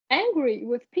angry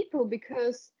with people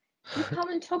because you come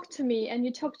and talk to me, and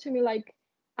you talk to me like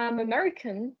I'm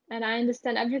American and I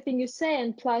understand everything you say,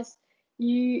 and plus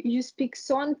you speak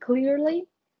so unclearly.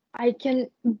 I can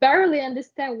barely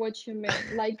understand what you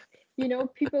mean. Like,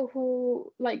 people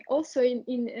who, like, also in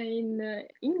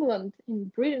England,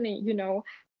 in Brittany,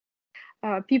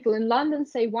 people in London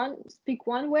speak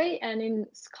one way, and in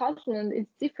Scotland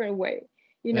it's different way.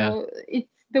 Yeah.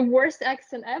 It's the worst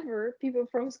accent ever. People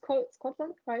from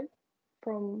Scotland, right?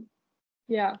 From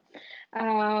Yeah.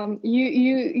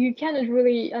 You cannot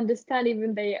really understand,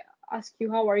 even they ask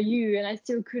you how are you, and I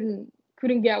still couldn't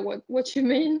get what you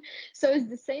mean. So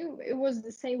it was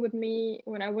the same with me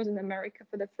when I was in America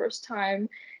for the first time,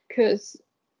 because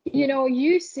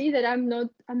you see that I'm not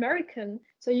American,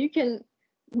 so you can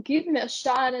give me a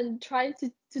shot and try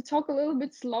to talk a little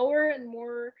bit slower and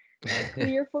more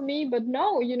clear for me. But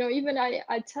no, even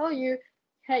I tell you,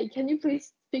 hey, can you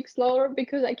please speak slower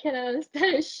because I can't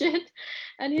understand a shit.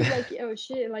 And he's like, oh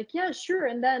shit, like, yeah, sure.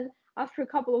 And then after a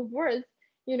couple of words,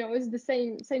 it's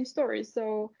the same story.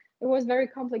 So it was very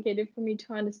complicated for me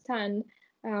to understand.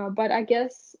 But I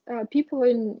guess people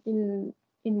in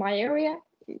my area,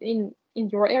 in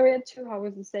your area too, how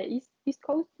would you say, East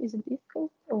Coast? Is it East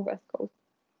Coast or West Coast?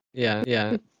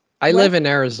 Yeah. I live in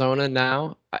Arizona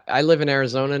now. I live in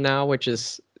Arizona now, which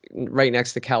is right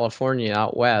next to California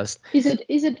out west. Is it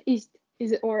east?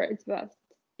 Is it, or it's west?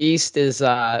 East is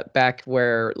back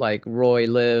where like Roy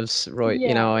lives,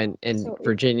 Yeah. in So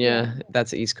Virginia.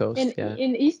 That's the East Coast. Yeah.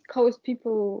 in East Coast,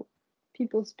 people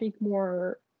speak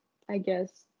more, I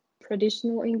guess,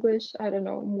 traditional English. I don't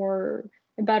know, more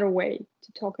a better way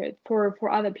to talk it for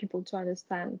other people to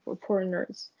understand, for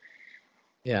foreigners.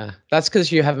 Yeah. That's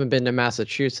because you haven't been to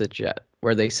Massachusetts yet,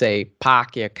 where they say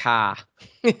park your car.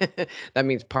 That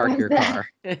means park What's your that? car.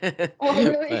 Oh,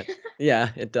 really? But yeah,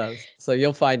 it does. So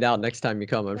you'll find out next time you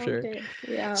come, I'm sure. Okay.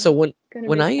 Yeah. So Gonna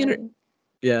when be I exciting.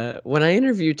 when I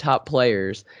interview top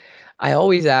players, I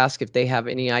always ask if they have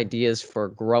any ideas for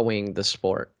growing the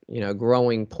sport,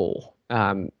 growing pool.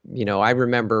 I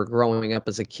remember growing up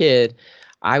as a kid,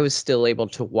 I was still able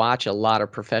to watch a lot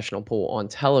of professional pool on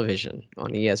television,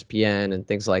 on ESPN and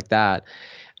things like that.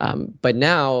 But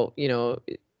now,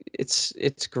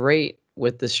 it's great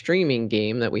with the streaming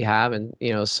game that we have, and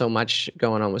so much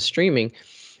going on with streaming.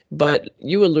 But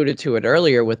you alluded to it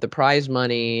earlier with the prize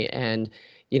money, and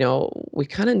we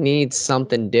kind of need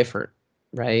something different,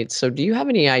 right? So do you have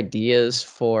any ideas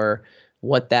for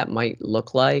what that might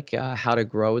look like, how to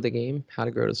grow the game, how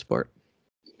to grow the sport?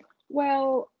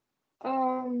 Well,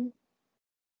 um,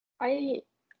 I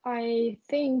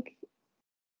think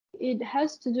it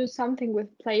has to do something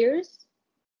with players.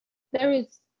 There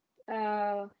is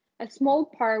a small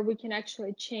part we can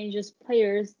actually change as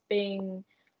players, being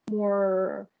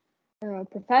more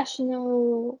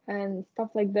professional and stuff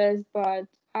like this. But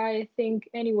I think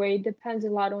anyway, it depends a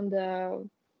lot on the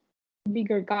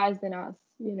bigger guys than us,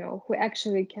 who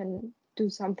actually can do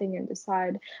something and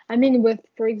decide. I mean,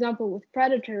 for example, with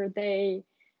Predator,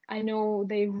 I know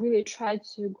they really try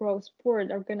to grow sport,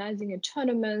 organizing a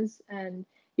tournaments and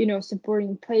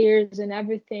supporting players and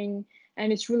everything,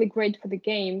 and it's really great for the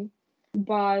game.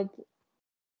 But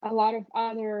a lot of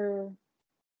other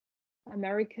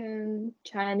American,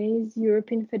 Chinese,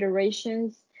 European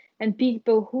federations and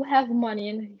people who have money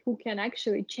and who can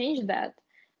actually change that,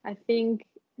 I think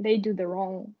they do the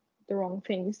wrong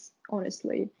things,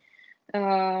 honestly.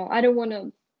 I don't want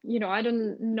to, I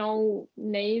don't know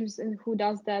names and who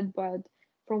does that, but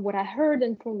from what I heard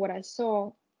and from what I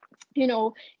saw,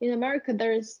 In America,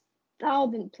 there's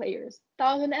 1,000 players,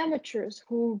 1,000 amateurs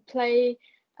who play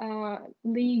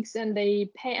leagues, and they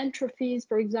pay entry fees,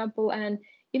 for example. And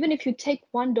even if you take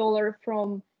 $1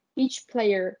 from each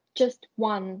player, just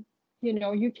one,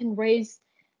 you can raise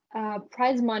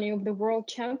prize money of the world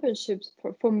championships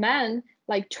for men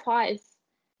like twice.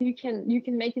 You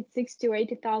can make it $60,000 or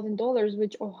 $80,000,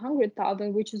 which, or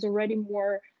 100,000, which is already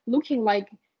more looking like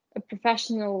a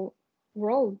professional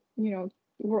world,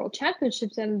 world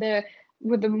championships. And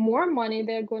with the more money,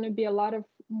 there are going to be a lot of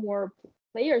more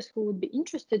players who would be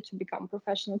interested to become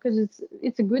professional, because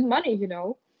it's a good money.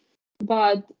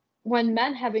 But when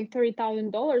men having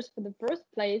 $30,000 for the first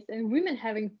place and women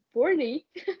having 40,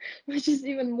 which is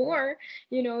even more,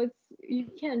 it's, you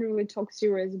can't really talk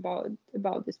serious about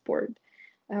the sport.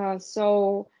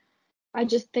 So I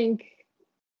just think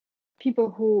people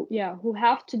who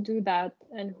have to do that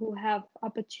and who have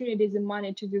opportunities and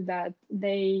money to do that,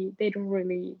 they don't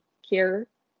really care.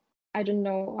 I don't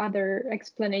know other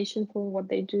explanation for what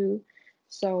they do.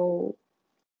 So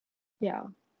yeah,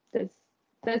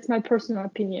 that's my personal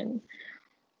opinion.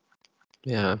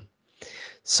 Yeah.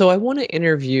 So I want to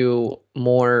interview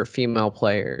more female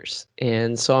players.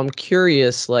 And so I'm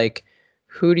curious, like,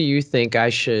 who do you think I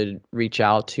should reach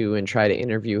out to and try to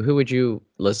interview? Who would you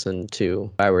listen to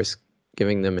if I was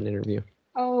giving them an interview?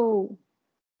 Oh,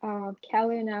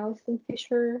 Kelly and Allison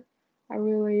Fisher. I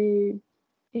really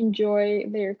enjoy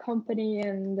their company,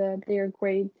 and they're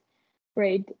great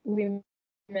women.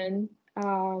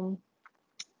 Um,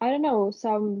 I don't know,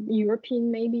 some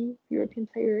European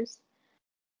players.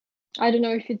 I don't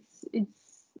know if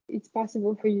it's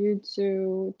possible for you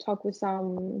to talk with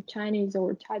some Chinese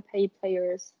or Taipei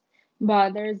players,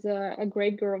 but there's a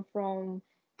great girl from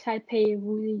Taipei,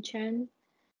 Wu Chen.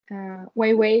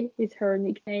 Wei Wei is her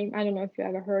nickname. I don't know if you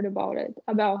ever heard about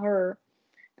her.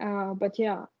 But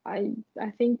yeah, I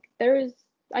think there is.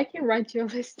 I can write you a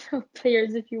list of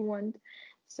players if you want,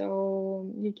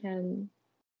 so you can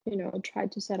try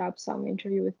to set up some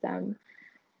interview with them.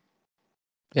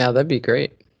 Yeah, that'd be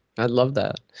great. I'd love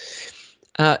that.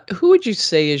 Who would you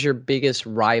say is your biggest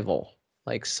rival?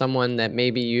 Like someone that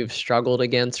maybe you've struggled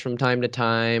against from time to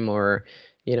time, or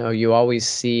you always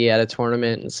see at a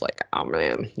tournament and it's like, oh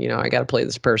man, I got to play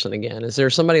this person again. Is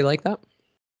there somebody like that?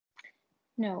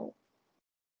 No,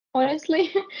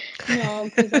 honestly, no,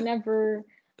 because I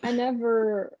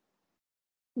never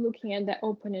looking at that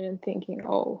opponent and thinking,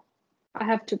 oh, I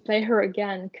have to play her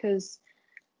again because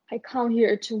I come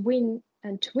here to win,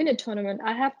 and to win a tournament,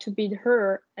 I have to beat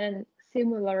her and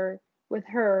similar with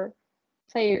her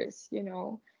players.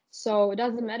 So it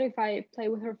doesn't matter if I play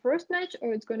with her first match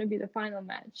or it's going to be the final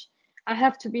match. I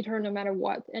have to beat her no matter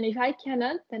what. And if I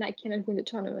cannot, then I cannot win the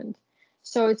tournament.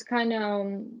 So it's kind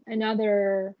of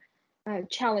another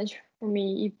challenge for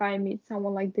me. If I meet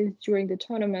someone like this during the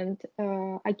tournament,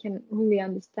 I can really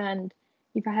understand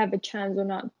if I have a chance or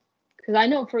not. Because I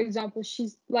know, for example,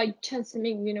 she's like Chen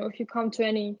Siming. If you come to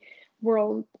any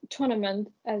world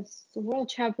tournament as the World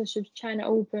Championships, China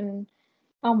Open,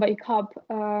 Anbai Cup,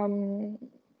 and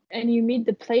you meet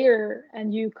the player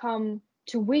and you come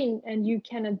to win and you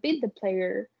cannot beat the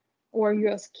player, or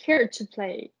you're scared to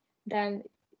play, then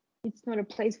it's not a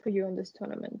place for you in this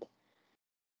tournament.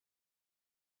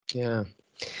 Yeah.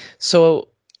 So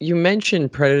you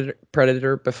mentioned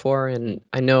Predator before, and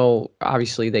I know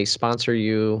obviously they sponsor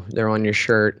you, they're on your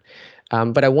shirt.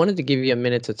 But I wanted to give you a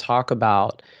minute to talk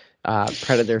about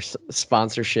Predator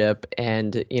sponsorship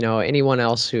and anyone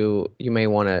else who you may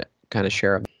want to kind of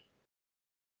share.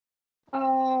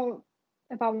 Uh,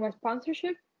 about my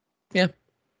sponsorship? Yeah.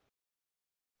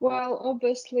 Well,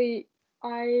 obviously,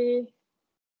 I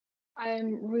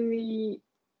I'm really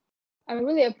I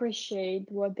really appreciate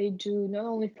what they do, not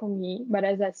only for me, but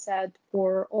as I said,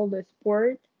 for all the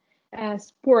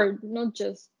sport, not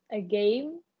just a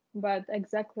game, but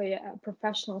exactly a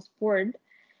professional sport.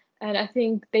 And I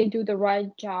think they do the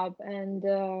right job. And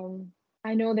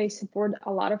I know they support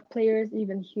a lot of players,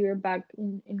 even here back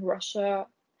in Russia,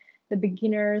 the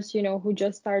beginners, who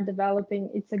just start developing.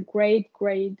 It's a great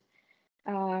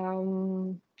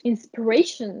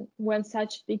inspiration when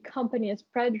such big company as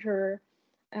Predator,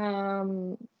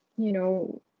 um, you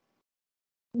know,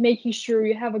 making sure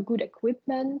you have a good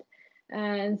equipment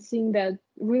and seeing that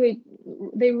really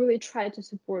they really try to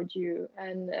support you.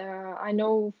 And I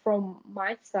know from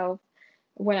myself,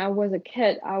 when I was a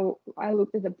kid, I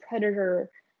looked at the Predator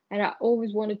and I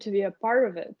always wanted to be a part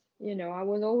of it. I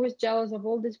was always jealous of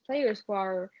all these players who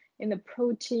are in the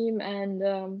pro team.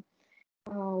 And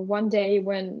one day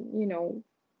when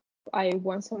I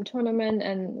won some tournament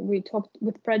and we talked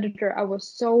with Predator, I was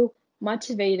so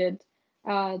motivated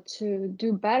to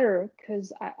do better,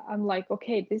 because I'm like,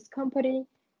 okay, this company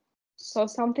saw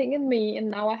something in me, and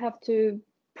now I have to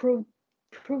prove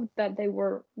that they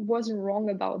wasn't wrong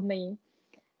about me.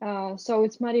 So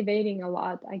it's motivating a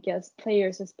lot, I guess,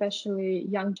 players, especially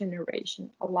young generation,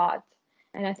 a lot.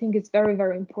 And I think it's very,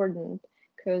 very important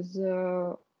because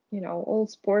all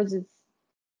sports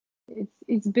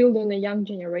it's built on the young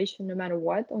generation, no matter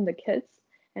what, on the kids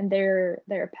and their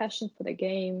passion for the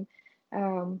game.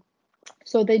 Um,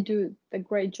 so they do a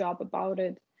great job about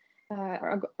it.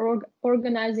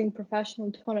 Organizing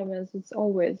professional tournaments is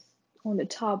always on the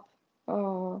top.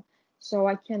 So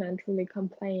I cannot really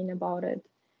complain about it.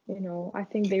 I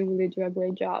think they really do a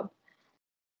great job.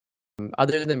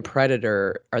 Other than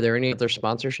Predator, are there any other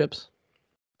sponsorships?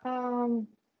 Um,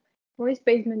 Roy's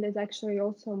Basement is actually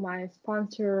also my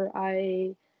sponsor.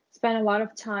 I spent a lot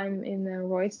of time in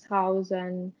Roy's house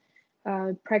and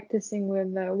practicing with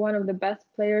one of the best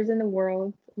players in the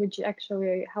world, which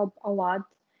actually helped a lot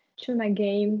to my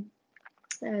game.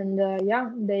 And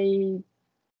yeah, they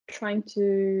trying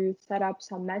to set up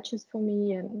some matches for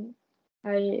me, and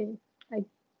I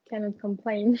cannot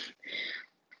complain.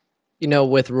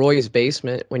 With Roy's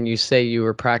Basement, when you say you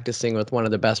were practicing with one of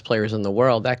the best players in the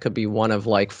world, that could be one of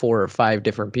like 4 or 5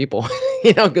 different people,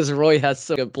 because Roy has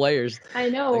so good players. I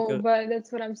know, but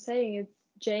that's what I'm saying. It's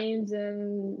James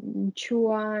and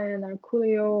Chua and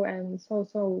Arculio and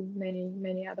so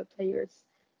many other players.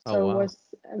 Oh, So wow. it was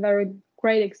a very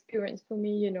great experience for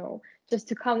me, just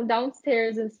to come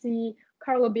downstairs and see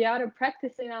Carlo Beato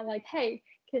practicing. I'm like, hey,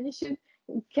 can you shoot?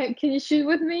 Can you shoot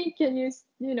with me? Can you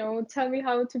tell me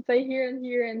how to play here and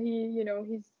here? And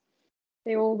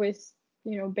they always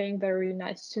being very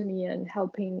nice to me and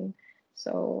helping,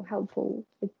 so helpful.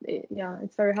 Yeah,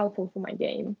 it's very helpful for my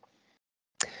game.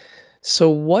 So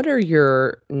what are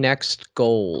your next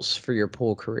goals for your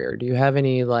pool career? Do you have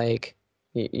any, like,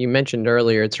 you mentioned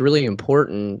earlier, it's really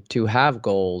important to have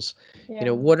goals. Yeah.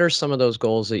 What are some of those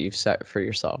goals that you've set for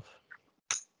yourself?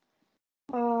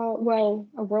 Well,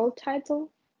 a world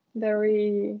title,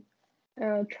 very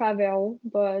trivial,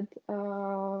 but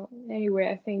anyway,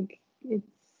 I think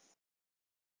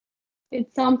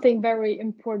it's something very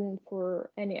important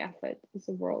for any athlete. It's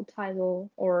a world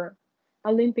title or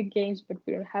Olympic Games, but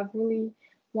we don't have really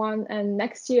one. And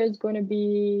next year is going to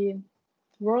be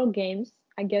World Games.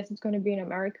 I guess it's going to be in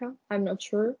America. I'm not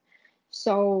sure.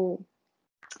 So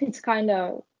it's kind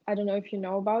of, I don't know if you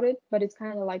know about it, but it's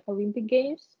kind of like Olympic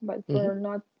Games, but for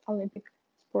not Olympic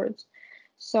sports.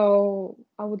 So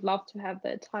I would love to have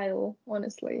that title,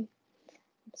 honestly.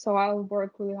 So I'll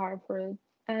work really hard for it.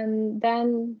 And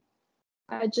then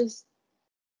I just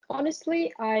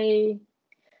honestly, I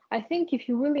think if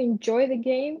you really enjoy the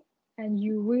game and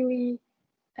you really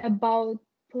about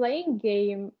playing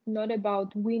game, not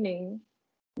about winning,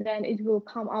 then it will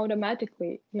come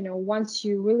automatically. Once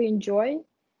you really enjoy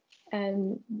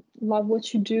and love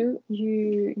what you do,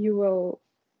 you will,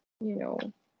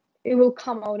 it will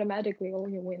come automatically, all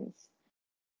your wins.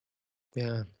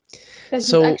 Yeah. This is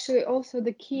So actually also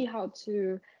the key, how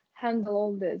to handle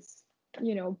all this,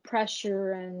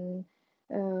 pressure and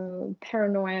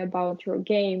paranoia about your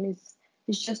game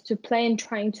is just to play and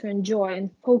trying to enjoy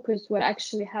and focus what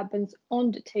actually happens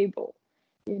on the table.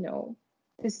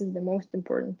 This is the most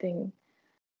important thing.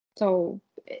 So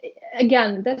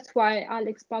again, that's why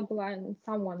Alex Pagulayan,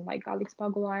 someone like Alex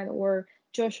Pagulayan or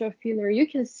Joshua Filler, you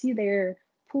can see their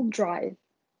pool drive.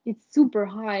 It's super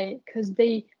high because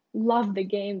they love the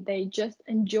game. They just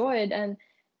enjoy it, and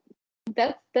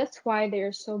that's why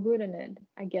they're so good in it,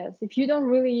 I guess. If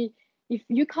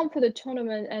you come for the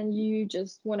tournament and you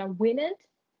just want to win it,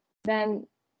 then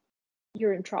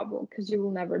you're in trouble because you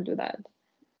will never do that.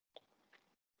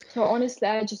 So honestly,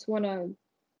 I just want to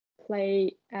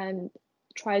play and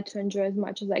try to enjoy as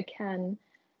much as I can,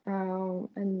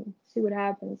 and see what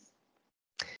happens.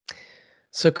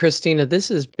 So, Christina, this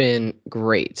has been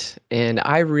great. And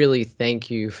I really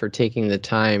thank you for taking the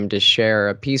time to share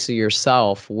a piece of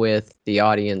yourself with the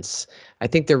audience. I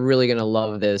think they're really going to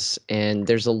love this. And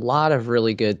there's a lot of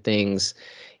really good things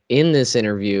in this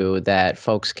interview that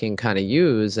folks can kind of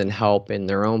use and help in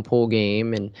their own pool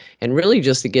game, and really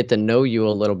just to get to know you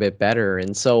a little bit better.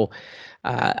 And so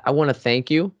I want to thank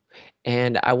you.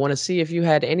 And I want to see if you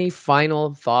had any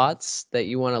final thoughts that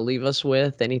you want to leave us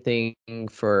with, anything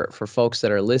for folks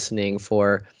that are listening,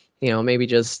 for maybe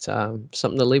just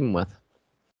something to leave them with.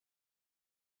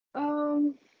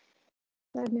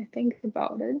 Let me think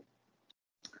about it.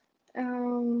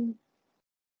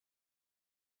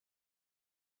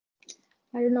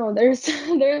 I don't know. There's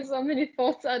there's so many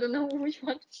thoughts. I don't know which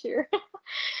one to share.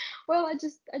 Well, I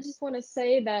just want to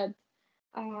say that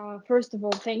First of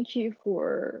all, thank you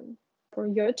for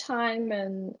your time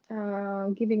and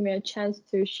giving me a chance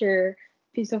to share a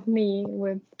piece of me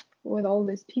with all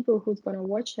these people who's gonna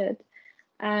watch it.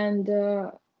 And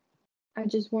I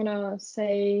just wanna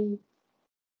say,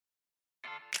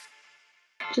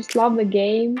 just love the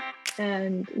game,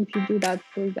 and if you do that,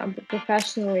 for example,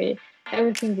 professionally,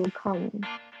 everything will come.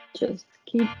 Just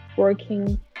keep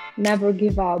working, never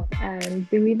give up, and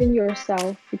believe in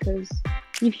yourself, because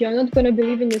if you're not going to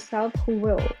believe in yourself, who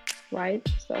will, right?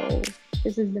 So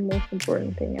this is the most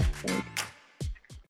important thing, I think.